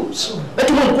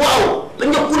ati mo kwao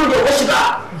tanya kuru do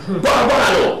wasiga ba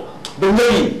no do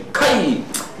nyi kai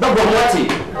ba bo wati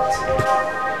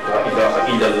wa ilaha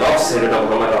illallah sayyidina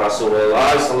muhammad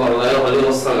rasulullah sallallahu alaihi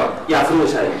wasallam ya furu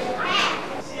sai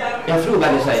ya furu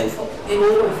ba ne sai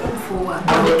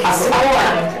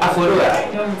afuru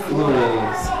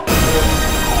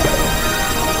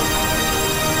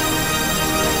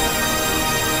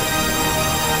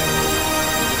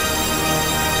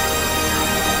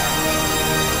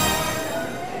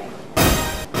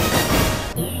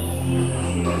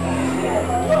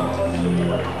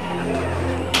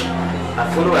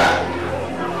Afurua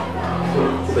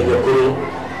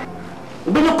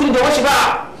Ubenyo kuru do washiba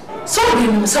so bi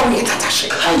nim so ye tatashe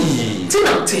ai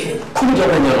tinante kuru do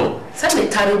banyo sabe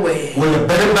tare we wo ye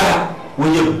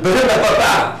bereba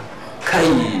baba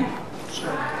kai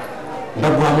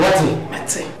babu amwati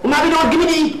mate uma bi do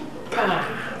gimidi pa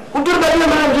udur ba ni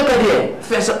maram joka die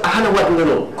fesa ahana wadu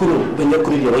no kuru ubenyo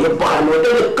kuru do ye ba no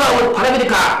de ka wo para bi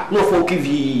ka no fo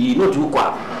kivi no ju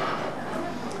kwa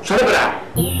shabra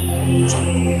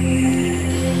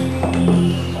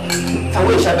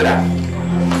Tawe shabra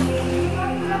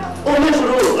o me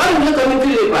furu la ka mi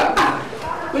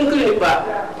kire pa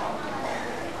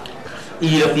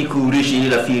ila fi kurishi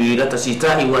ila fi ridata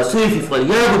sitahi wa sayfi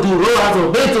falyabudu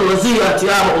rawatu baitul waziyati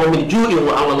ama min ju'in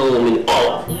wa amanu min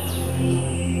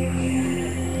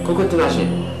koko tunashe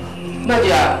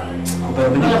nadia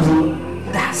ubenyo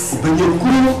das kuru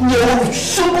nyewu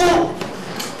shubu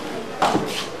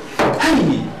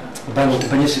hai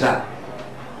banyo sira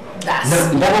das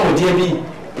na ba mo die bi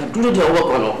ya duro dia wo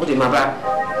kono o de maba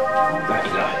la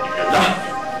ilaha illallah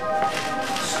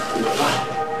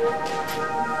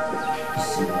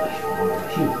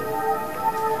bismillahirrahmanirrahim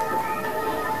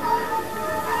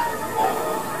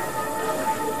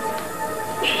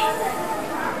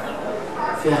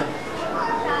fia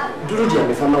duro dia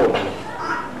me fama wo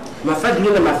ma fa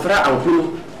duro na mafra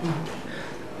anhunu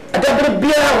adabere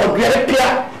bia wo biare pia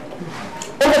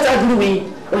o ga sa duru wi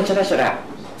o chara chara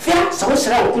fia sa wo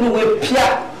sira wo kunu we pia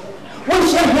wo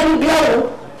sia hen bia wo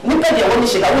ni pe de wo ni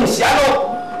shiga wo ni sia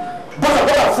no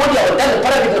boka fodi ya wadanda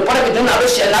para que na ro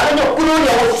sia na no kunu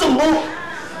ya wo sumbu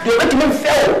de be timi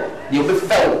feo de be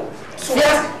feo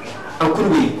fia an kunu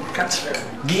wi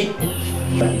gi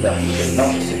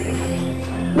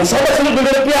na sa ba sini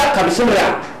de pia ka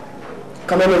bismillah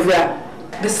kama no fia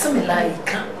bismillah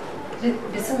ka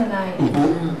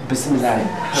bismillah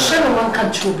shana wan kan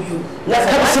chobiyo la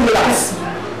ka bismillah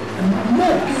mo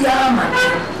biya ma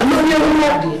mo ni mo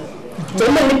de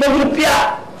to me ni be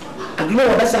pia aglo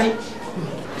wa sai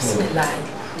bismillah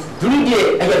dulu dia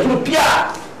ayat dulu pia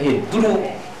dulu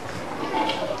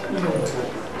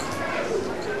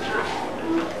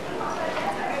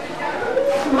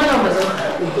mana mazo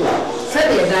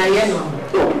sai da ya no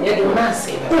ya do na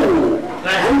sai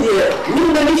dia ni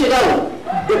ngani shi dawo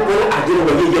de ko ajiro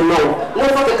ba ni nawo no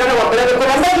fa ka kana wa bele ko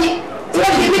na sai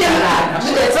sai bi da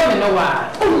shi da sai no wa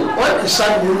o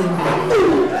san ni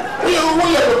ni wo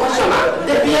ya ko sama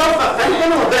de biya fa fa ni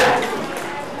no ba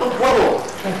ko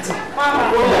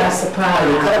ya separa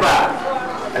karba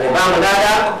ale ba mu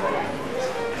dada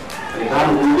ale ba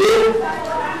mu dube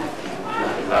la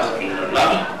ilaha illallah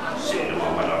sayyidina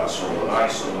muhammad rasulullah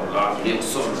sallallahu alaihi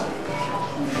wasallam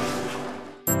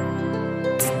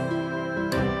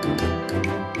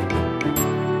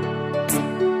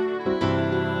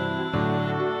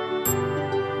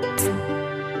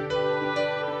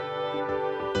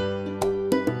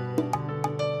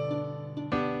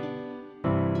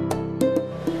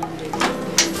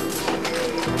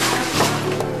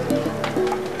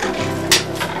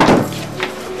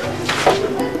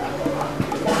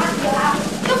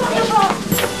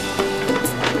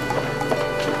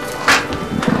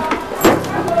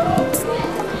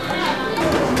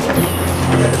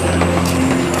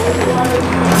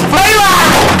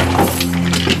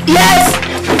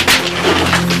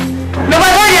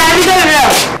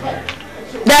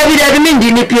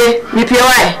ni pie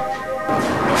why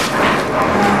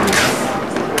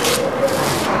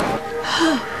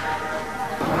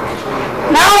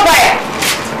now boy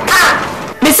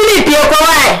me see ni pie ko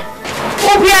why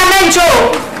o pie mencho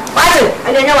what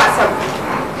anya wasam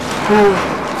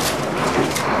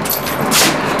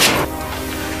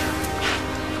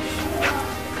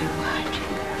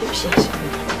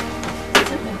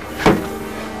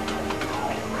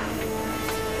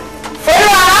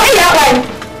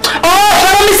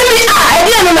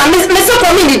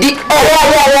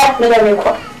Let me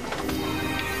go.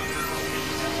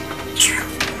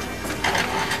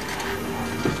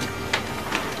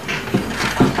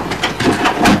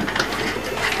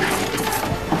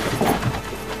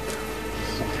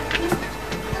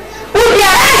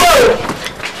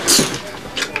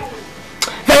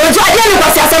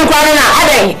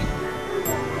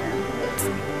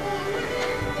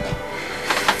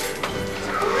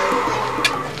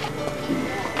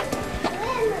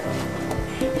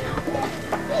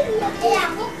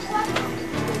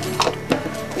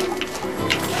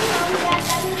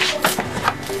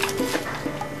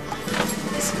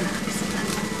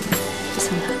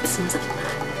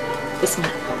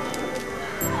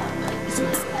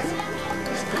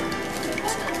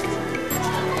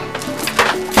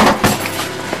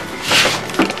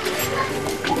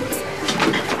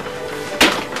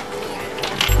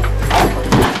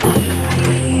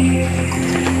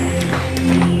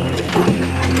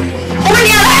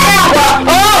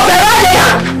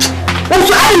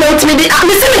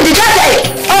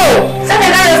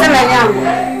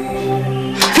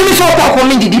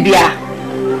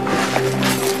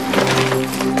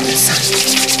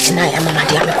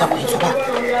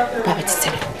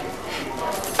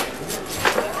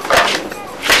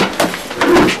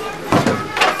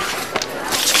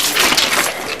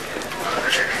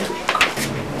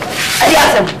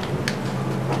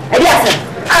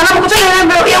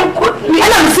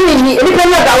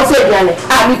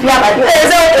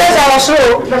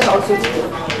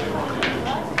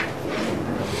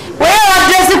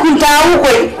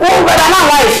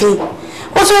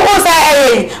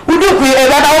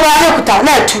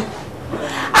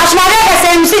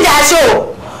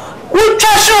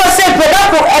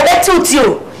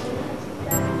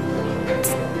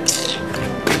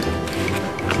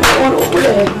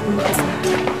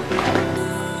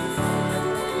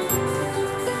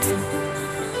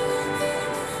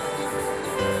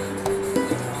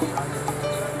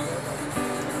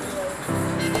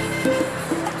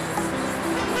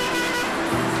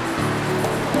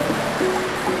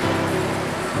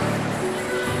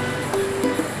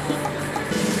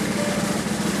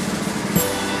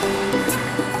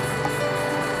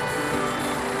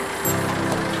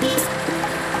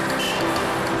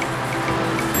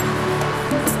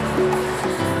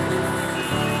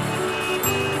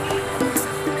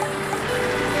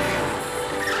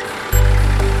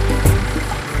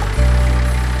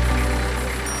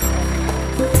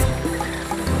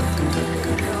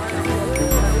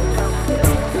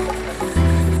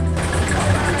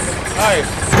 Hi.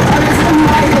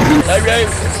 Okay.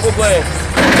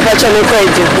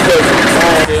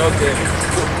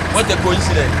 What a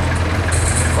coincidence.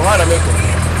 Oh, how to make it?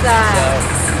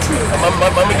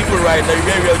 Mama, give you right now.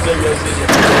 You're okay,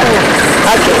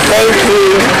 thank you.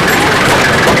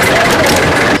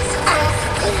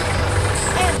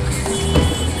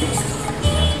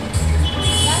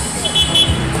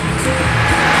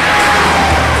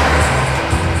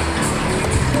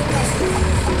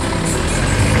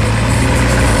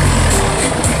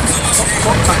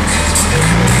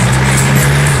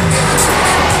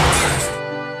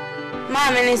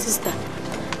 My sister,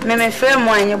 my friend,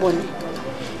 one bonny.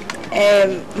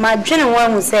 My general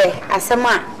one will say, as a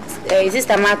man,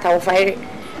 sister matter of fire,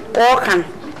 Akan,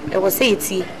 it was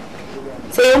 80.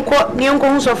 Say, Uncle,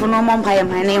 who's of no more by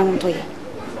my name to you.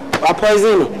 Or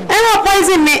poison. And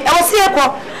poison me, I was here.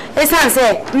 As I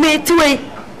say, me too.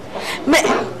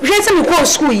 Here's some call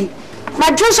school.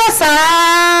 My juice was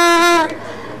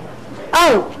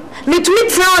oh, me to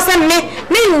meet flowers and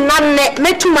me none,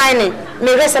 me to mining.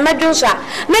 Me rest my juice.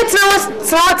 Me flowers,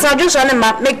 juice on the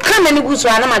map, me come and goose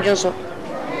on my juice.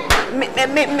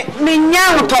 Me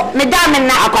young top, me damn and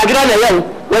now. I got a young.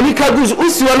 When you can goose,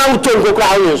 who's your now to go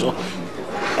crowds.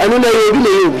 And when you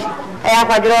be, I have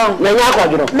a drone,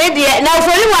 maybe now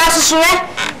for you as a swear.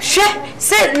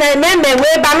 Say, remember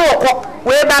where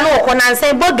Bano and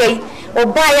say, Bogey. Or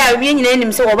buy a reunion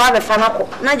himself or rather fanaco.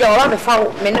 Not your rather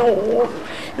foul, men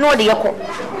no the yoko.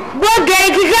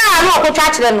 Bogey, no, go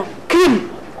catch them. Kim.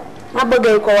 My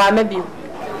bogey call, I maybe you.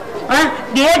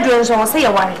 The headrooms or say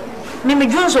a while. Mimi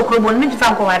Jones or Crobon, Mid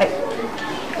Fanco.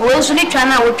 Well, so need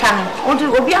China or China. Or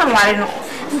to be on Warren.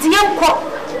 The young cock.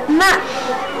 Not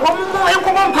one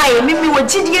more pie, Mimi would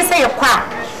say a quack.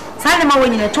 Silent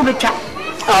when in a two bit trap.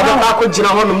 I don't know what you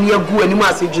know on near Goo and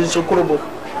messages so crobble.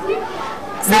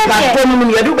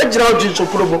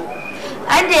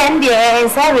 I didn't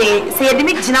say the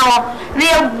mix now. They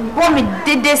woman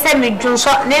did they send me June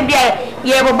shot, maybe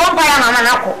you have a bonfire on an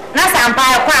apple. That's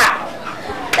empire quack.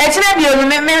 It's maybe you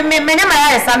remember my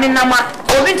eyes. I mean, I'm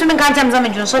going to make contempt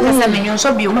of June, so the 7 million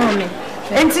so be moment.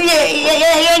 And see,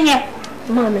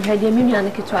 Mamma had a million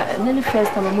and then the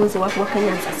first time I was working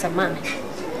as a man.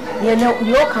 You know,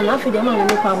 you cannot feed them on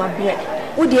the palm of bread.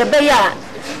 Would you be ya?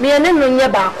 Me and then your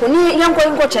back, when you young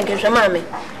go check your mammy.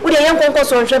 Would a young go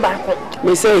so back?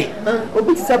 Me say,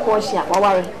 Obi support ya, or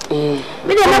worry.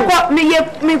 Me don't know me, a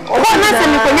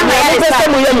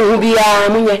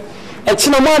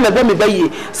chinamon, a baby,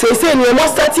 say, you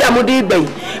must start your muddy bay.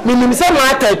 Meaning some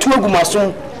matter to a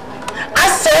gumasun. I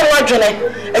say, Roger,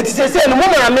 it is a same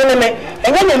woman, a minute,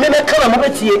 and when you never come over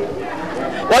to you.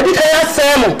 What did I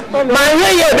say? My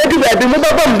way, baby, baby,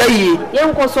 baby,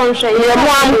 young consumption, your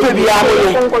mom could be our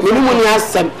money,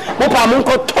 ask them.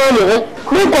 Mopamunko Tono,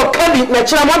 Munko Cabby,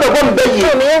 natural mother won't be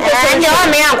you. And your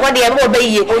army, what they will be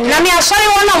you. Now, I saw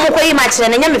you one of my match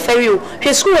and I never fail you.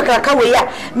 His school,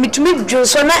 Kakawaya, me to meet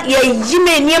Josona, ye,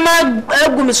 Jimmy, Yama,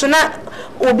 Gumisona.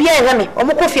 Obi a rame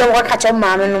omukofie wo kacha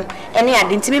maame no ene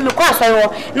ade ntimi me kwa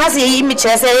aso na se yi mi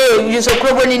kire se you so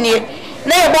krobo ni nie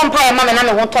na ye bom pa ye mama na me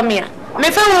ho to me a me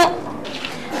fe ho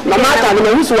mama ta me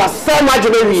hu so asam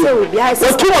adwene wi wo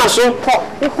tu aso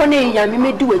ko ne ya me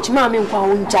medi wachi maame nkwa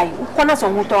ho njai ko na so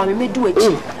ho to me medi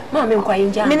wachi maame nkwa ye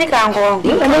njai me ni ka ngo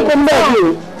me ko mba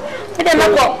bi e de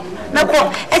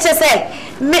nako e che se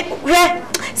me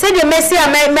se de mesi a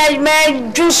me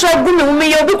juso gu me hu me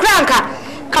ye obi kranka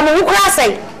come on, crass to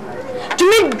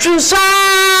me, Jusa,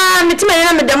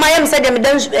 Mitima, Madame, I am said,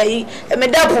 Madame,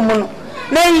 Madame,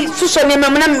 may Susan,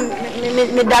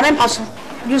 Madame Passo.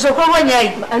 You so call one,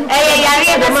 a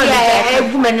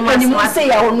woman, when you say,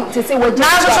 I want to say what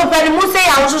now, so when you say,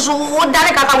 I was so what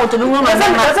Danica want to do,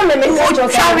 I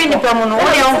shall read the promo,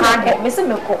 only on hand, Mr.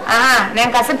 Moko. Ah, then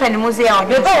Cassin Penny Museo,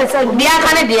 the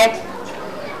Akan, dear.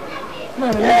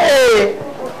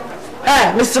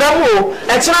 Mr. Ramu,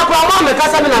 it's not a problem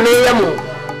because I'm in a name.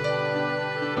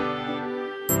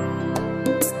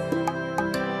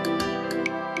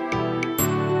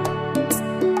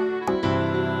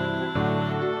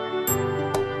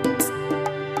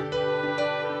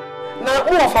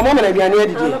 Now, for a moment, I be an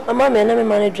idiot. A mamma and a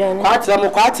manager. Quite some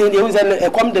quite in the use and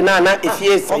a come the nana if he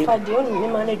is the only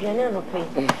manager.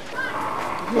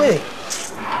 Wait,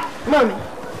 Mammy,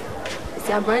 it's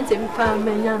a brand new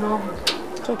family.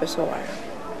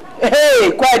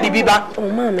 Hey, quite the be back. Oh,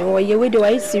 Mammy, why you with the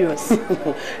way serious?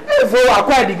 If you are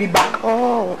quite the be back.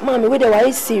 Oh, Mammy, with the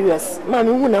way serious. Mammy,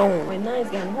 who know? When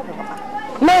nice and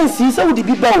Nancy, so the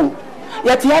be bow.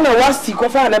 Yet Yana was sick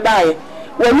of an buy.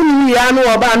 When you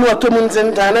know about no 2 months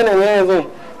and 10 and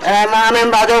I'm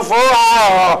a bag of 4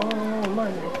 hours. Oh,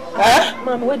 Mammy.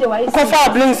 Mama, where do I see?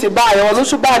 Kofa blinks buy or no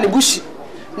so buy the bush.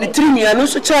 The trim and no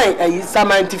so chai and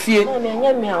Samantha Fee.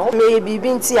 Maybe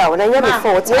been tea out and I never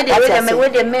fought. Where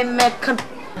the men come.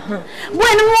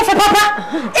 When you for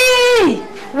papa? Eh,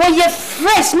 when you're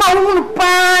fresh, my woman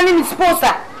pan in his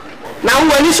poster. Now,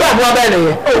 when you saw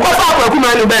Benny, Kofa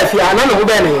Kumawood Bethia, I don't know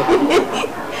Benny.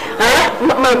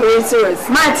 Mamma is serious.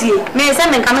 Marty, may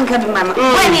someone come and come to Mamma.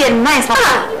 When you're nice,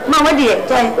 Mamma, dear,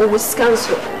 it was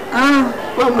council.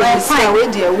 Mamma, fine,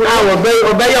 with you. I will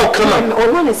obey your command.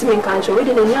 On one is in country, we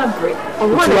didn't have break.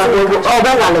 On one is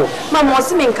Mamma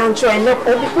was in country and not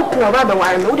all the people of other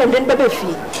one, who didn't baby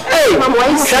fee. Hey, Mamma,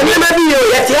 can you maybe you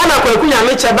yet? Yana Kuya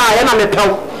Mitcha by and I'm a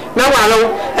pelt. No,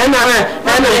 and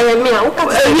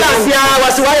yes, I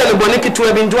was why the bonnet to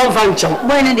have been drawn function.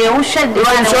 When they all shed the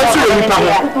one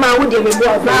my would you be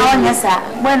brought down, yes, sir.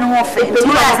 When off it, the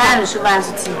hands of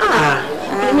answer.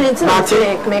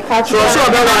 Make catch. I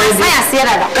said,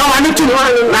 I need to know,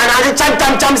 and I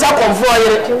chums up on for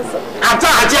you.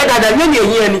 After I check that the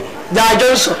union,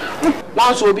 Johnson.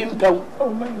 Last will be impelled. Oh,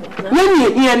 my.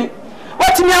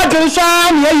 What's in your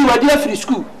Johnson? Here you are dear for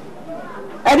school.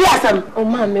 Oh,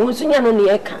 mammy, who's in your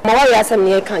near camp? My wife and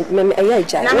near camp, I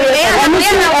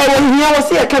was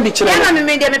here, can be children. I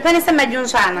made a penny some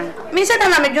Johnson. Miss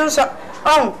Adam Johnson.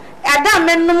 Oh, I don't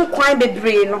mean no quite be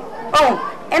brain. Oh,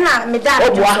 and I made that. I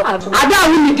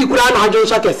don't need to crown our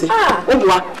Johnson. Ah, and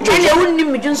you wouldn't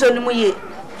need Johnson. A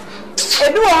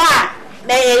do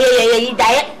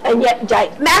diet and yet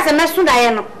diet. Master Master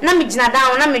Diana, Namijana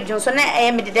down, Namijohn,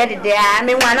 I made the daddy there. I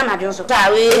mean, one of my Johnson.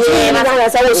 I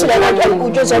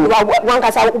was one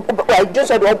cast out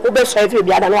just at what best if you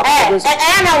be other.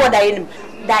 I know what I am.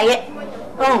 Diet.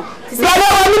 Oh,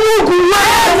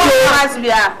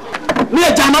 me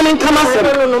a German come as a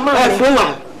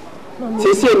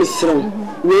say, Miss Strong,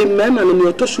 we men and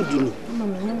your Toshudini.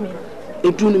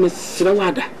 A dream Miss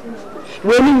Srawada.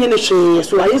 When you say,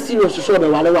 so I see you so the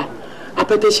Walawa. I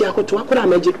put a share to a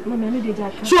magic.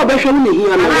 So I bet you here.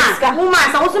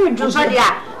 I also mean,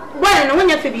 well, when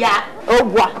you figure, oh,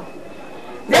 what?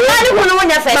 The man who won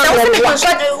your face, I was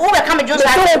overcome a Johnson.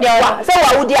 So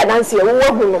I would dear Nancy, who won't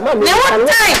time.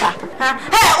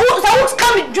 So who's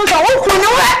coming, Johnson? Who could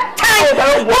know that time?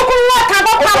 Who could not have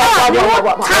a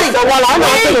time? So while I'm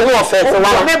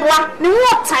not in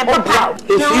what time, Papa,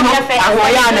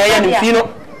 if you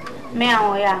know.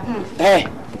 Meow, yeah. Eh,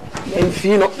 if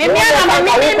you know, me,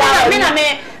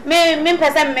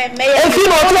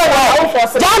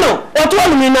 Jano, or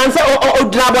 12 minutes or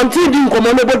Drabonti didn't come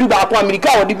on the body about America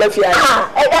or the Bafia.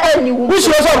 Which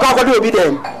was all God will be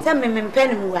them. Tell me,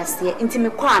 Penny was here,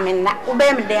 intimate crime and that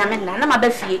obey me, damn, and I'm a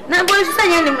Buffy. Now, boys,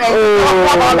 say anyway.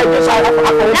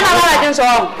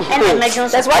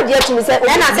 That's what you have to say.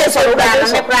 Then I say so,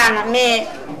 Brown, me.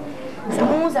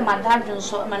 Someone's a madame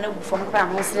Johnson, my noble from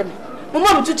Crown Muslim.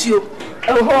 Mama to you.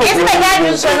 Oh, yes, my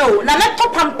dad, so now not to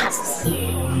pampas.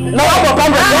 No,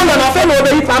 pampas, no, no, fellow,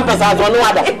 very pampas as one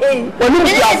other. When you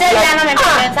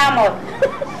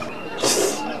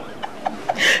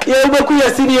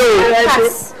are senior,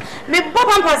 me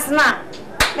pampas now.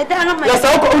 Yes,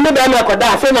 I'll only be a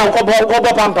friend of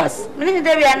pampas. Many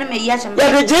day, enemy, yes, and the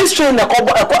registering a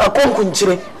conquer.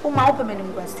 Oh, my open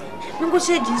university. You go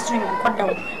say G-string cut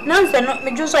down. Nonsense, not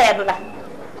me just say hey,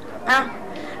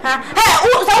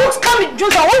 who's coming,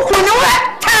 Johnson? Who could know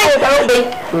that time?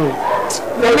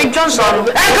 Let me Johnson. Come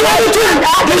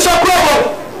on, you shall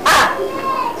grow. Ah,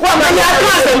 well, my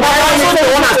cousin,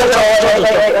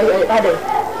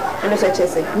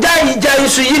 Jai,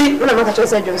 Sweetie, when I'm not a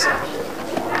Johnson.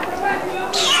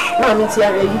 Mammy,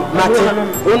 Martin,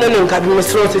 women can be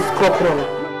resources crop.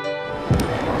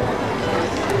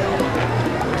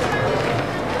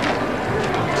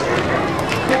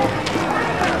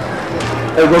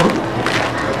 I go.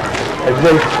 I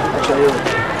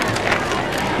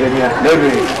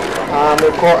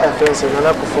call a friend and I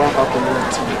perform our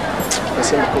community. The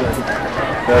same quality.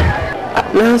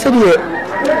 Now, said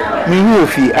you,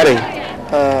 fee,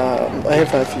 I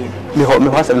have a few. Me hope me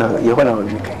was you want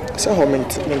to so home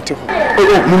into.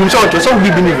 Oh, so we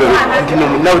believe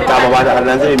no time about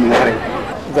another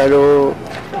Vero,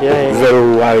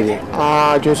 very wide.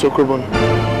 Ah, Johnson Crubon.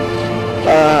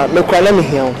 Me call me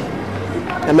here.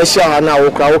 I may share now,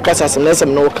 Okas as a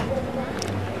lesson no.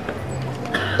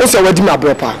 Also, what do my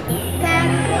brother?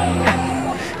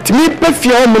 To me,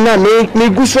 Befia, me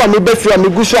go so, me Befia, me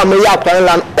go so, me up and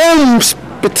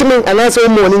petiting and answer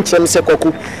morning to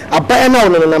Sekoku. I buy now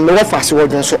and I'm more fast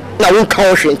working so. I won't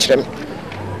caution them.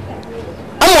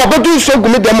 I'm about to do so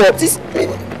good them up. This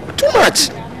too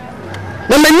much.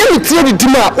 Now, my name is Timmy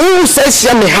Dima, who says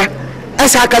Yamiha,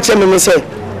 as I catch him and say,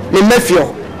 me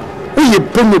Mefio. ye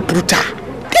bono bruta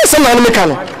kesa na no meka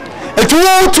no etu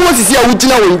wo to sisi a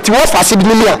wugina wo nti wo fa se bi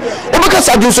ni a obeka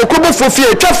sa dun so krobo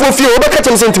fofie twafo fie obeka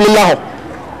tem sentimi na ho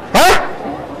ha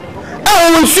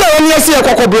a wo nsu a woni ase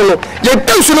ekokobro no ye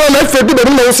tansu no na fe bi be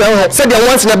no wo se ho se de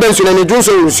once na bensu na ni dun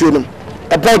so nsu no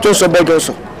about so bojo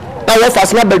so na wo fa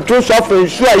se na be dun so afo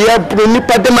nsu a ye bro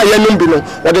nipa dem a ye no bi no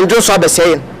wo de dun so abese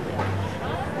ye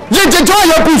ye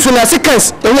busu na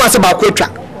seconds e ho ase ba ko atwa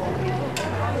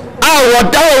wo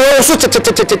da wo so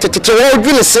tete wo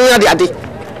dwene sen ade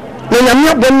na nyame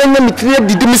abonne na mitire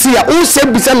didi misi ya o se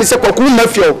bisa mi se kwaku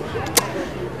mafio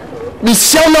bi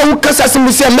sia na wo kasa se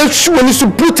misi ma hwu ni so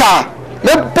brutal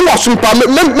me bo asumpa ma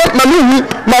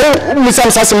misa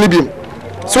msa ni biem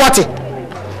so wate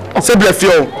se bla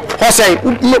fio ho sei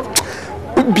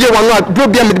bia wanu bro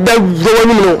bia me be ro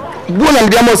wanu no bo na me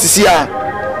dia ma sisi a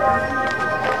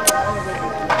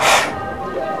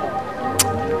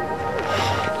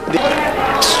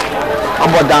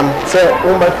abodam se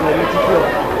o ma fi ni tio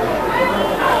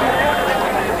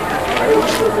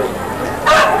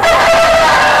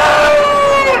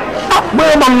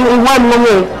boy mam wan mo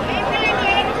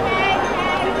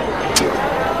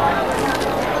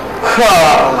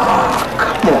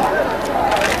come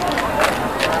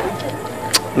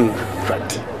on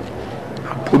right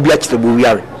obi a chite bo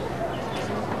wiare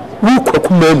wu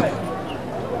kwakumam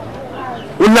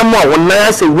unamo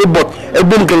wona say robot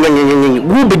ebom ganganyenyenye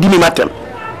wu be dimi matem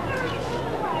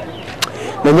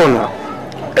na nyona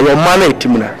eyo mana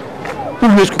etimuna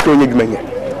wu wesku ko nyedwumanya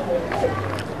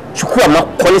suku ama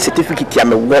kole certificate ya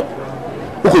mewo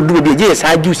uko duwe bi je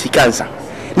sa ju sikansa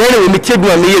na ene we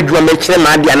metedua me yedua me kire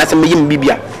ma dia na se me yim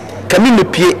bibia kami me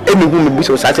pie emi hu me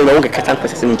buso sa se na wo keka tan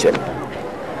pese me kire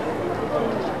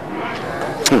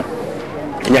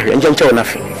nya hwe nje wona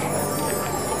fe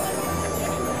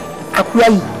akuya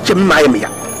jemma ya me ya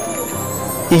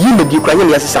yi me bi kwa nya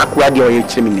me yasa akuya dia o ye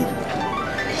kire me ni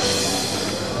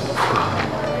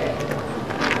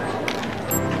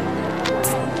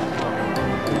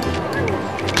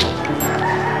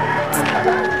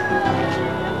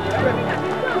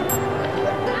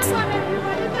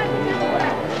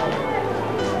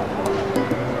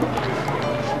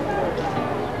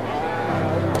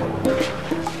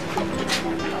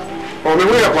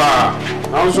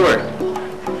I'm sorry.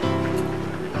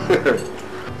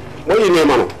 What you name,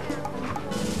 man?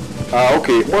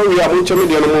 Okay. Well, we are going to meet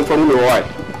you from the why.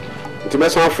 To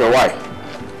mess off for why.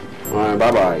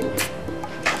 Bye bye.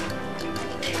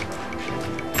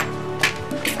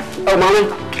 Oh, mommy.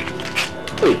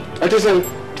 Hey, I just said.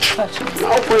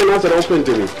 I'll put you answer open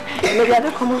to me. Maybe I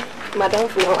don't come on. Madam,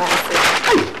 for your answer.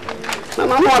 Hey.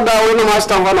 I'm not down with my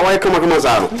stuff on the way. Come on.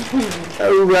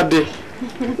 Everybody.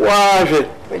 Why?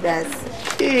 With us.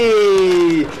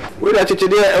 Hey, we are teaching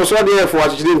there. Also, there for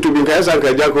teaching to be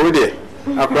Asante. Jago with it.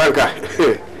 Akranka.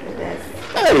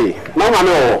 Hey, Mama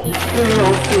no.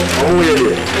 Oh,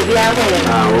 yeah. Okay.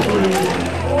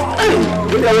 Hey,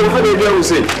 we are going to do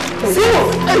say.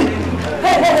 Hey.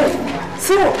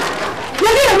 So, you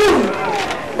need a room.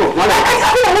 Oh, Mama.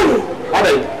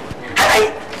 Hey.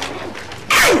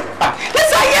 Let's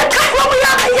say you can't go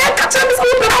beyond. You can't tell me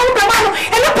something about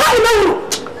and the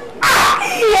power.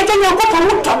 I can go for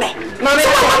me. Mamma,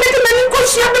 I'm making many good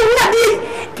share the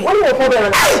one more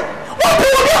problem. What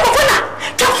will be a fun?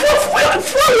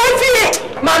 Full life in it.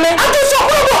 Mamma, I'm just so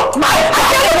horrible. I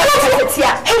can't go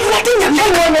here. Everything I'm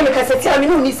doing because it's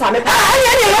telling me some.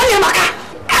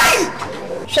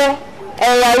 Share,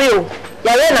 I will.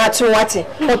 You're not too watching.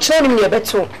 Or training me a bit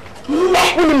too.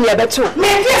 Me a bit too.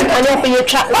 I know you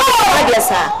trap. Oh, yes,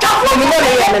 sir.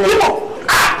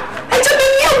 It's a new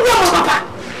Papa.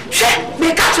 Me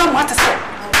catch on what to say.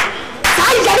 I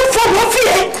get it from one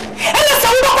fear. And the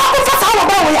sound of our first hour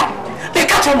about ya. Me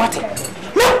catch on what?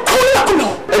 No, cool.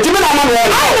 A Jimmy, I'm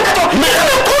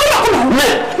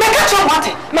me catch on what?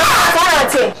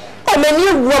 Asante. Oh, me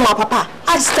new room, Papa.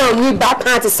 I still need back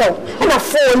party so. And a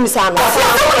phone, Miss Anna.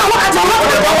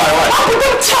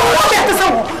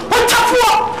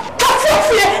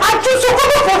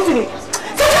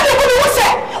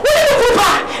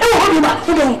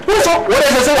 What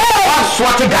is it? Oh,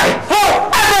 swat guy. Oh,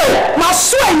 my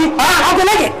swing. I'm going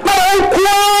to get my own cool. Oh,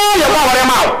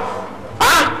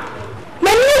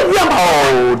 when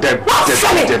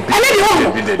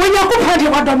you go party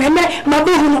about the men, my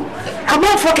boo, I'm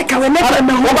not fucking coming. Oh,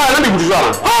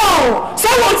 so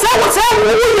what's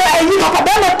you have a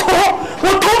better talk.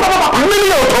 We'll talk about a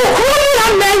million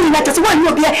men that is one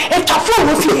you'll be a tough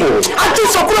with you. I'm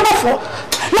just so good for.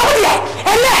 Nobody, I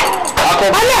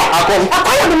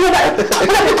want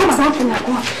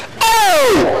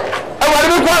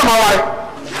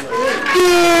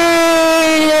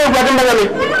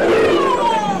to be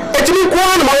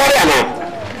one Mariana.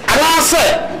 And I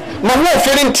said, my wife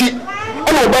feeling tea,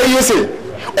 and nobody you say,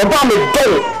 Obama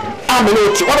don't. I'm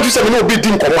not. What do you say? No big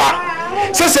dinkum.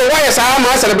 Say why is I am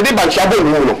answering the bank?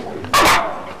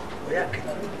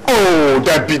 Oh,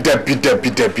 Debbie.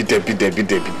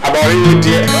 About you,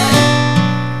 dear.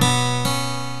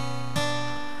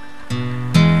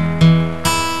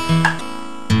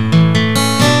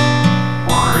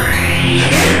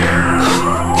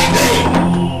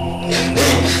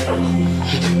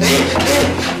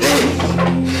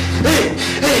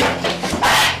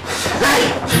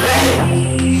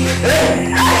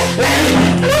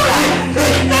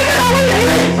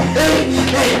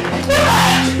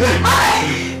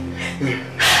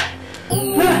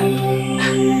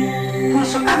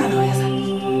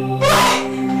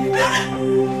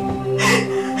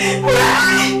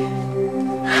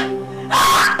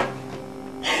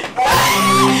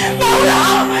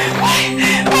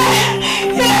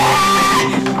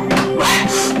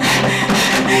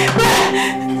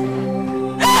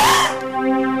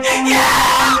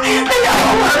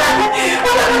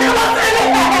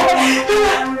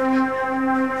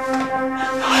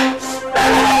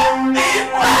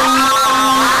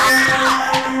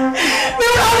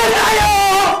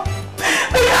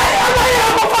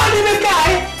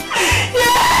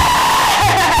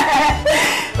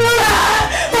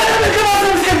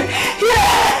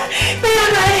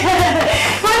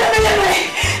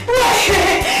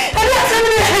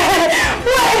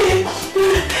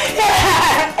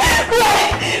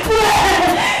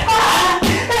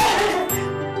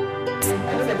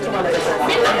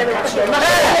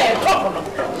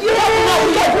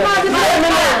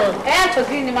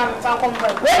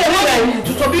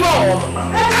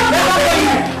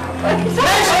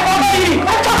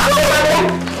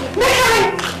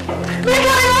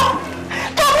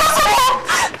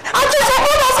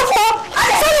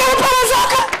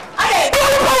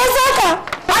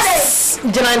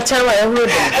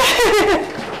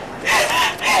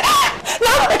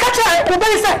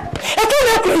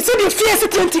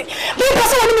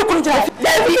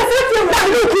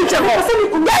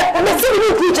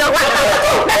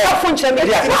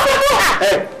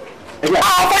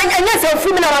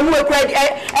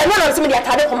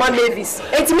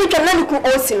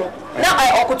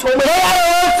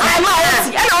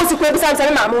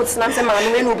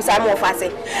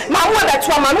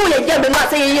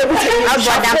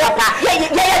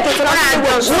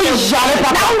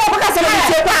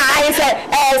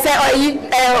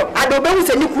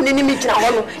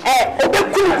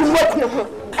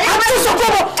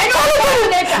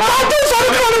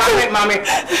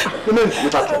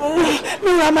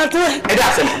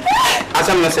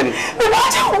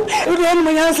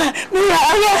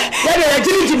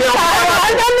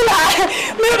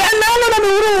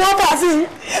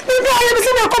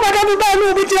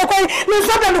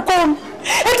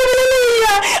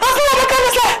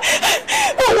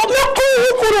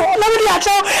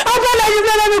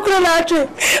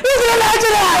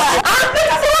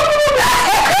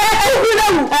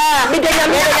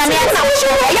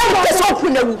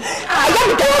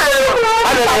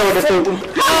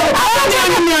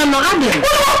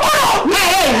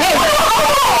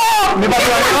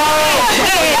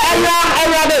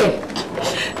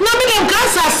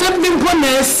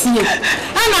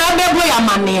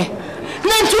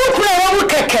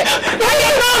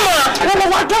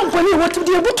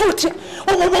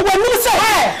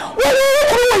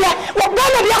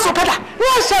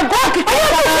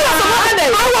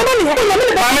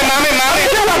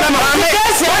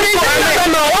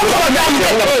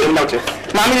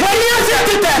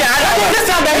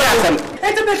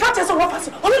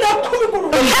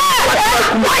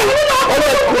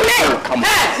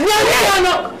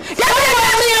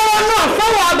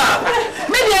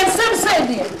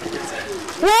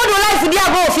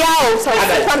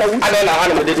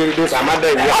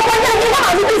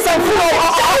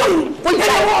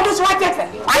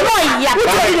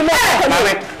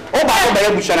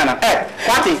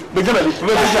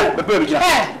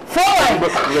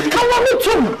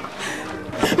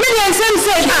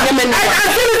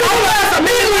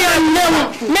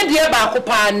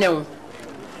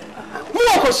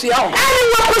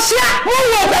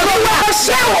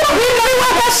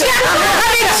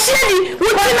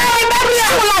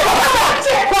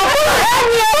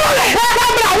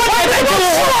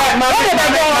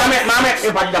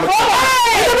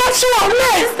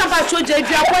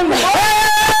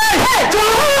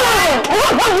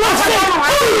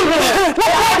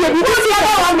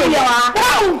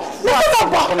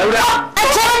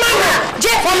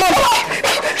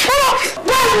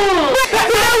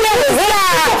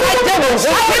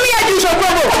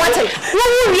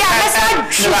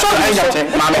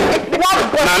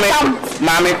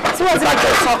 Mami.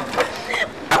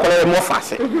 Akwala mo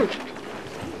fase.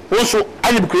 Wonso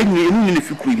ayi bu kre ni enu ni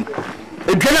fikuri.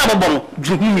 Edwane abobɔ no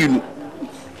dwuhu mienu.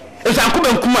 Esa ko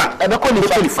bankuma e be ko ni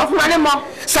fa. Afumane mo.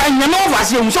 Sa nyama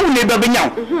fase hu so ne be benyaw.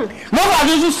 Mo fa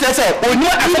so stress e oni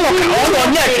asem ka o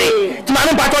nya hwe. Ti ma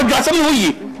ne pato dwa asem wo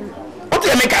yi. O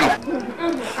te me ka no.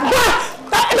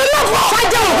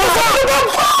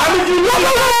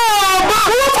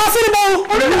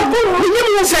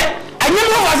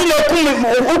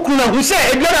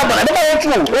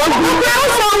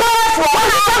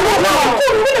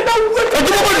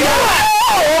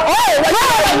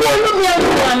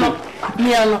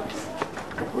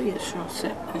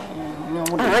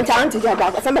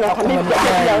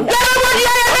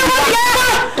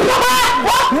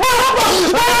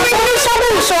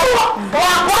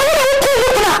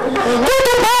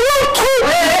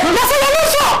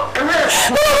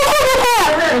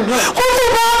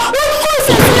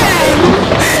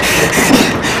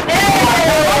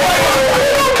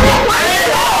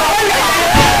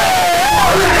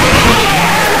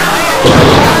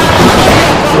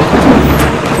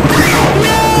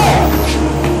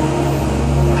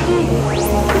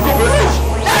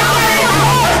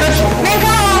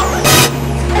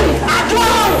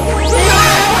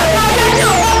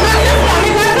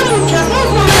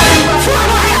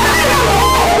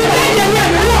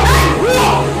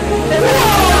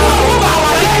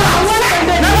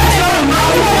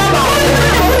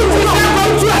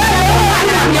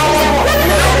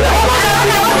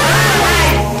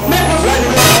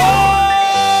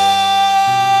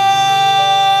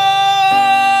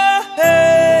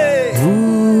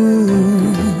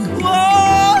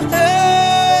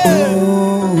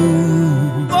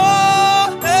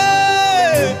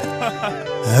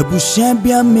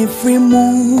 Abushabia me frimu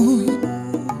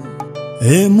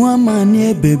Emu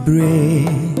amane bebre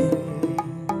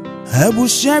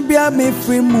Abushabia me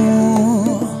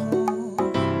frimu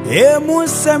Emu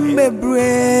sem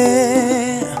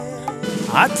bebre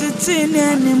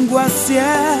Atitine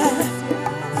nimgwasia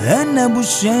Ena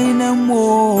bushaina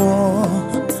mo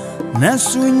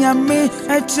Nasunya me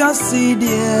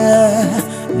echasidia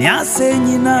Nyase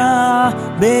nyina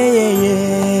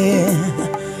beyeye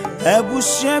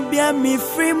Abushabia mi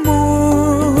frimu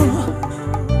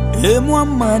Emu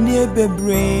amane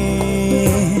bebre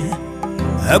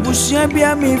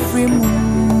Abushabia mi frimu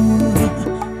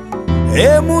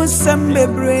Emu sem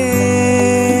bebre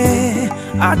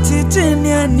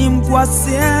Atitini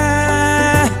animkwase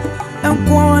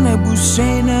Enkwane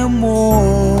bushene mo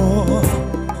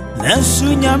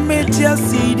Nasunya metia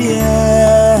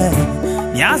sidia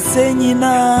Nyase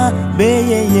nyina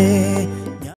beyeye